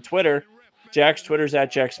and on Twitter. Jack's Twitter's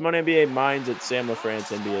at Jack's Money NBA. Mine's at Sam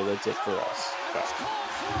LaFrance NBA. That's it for us.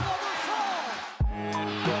 Bye.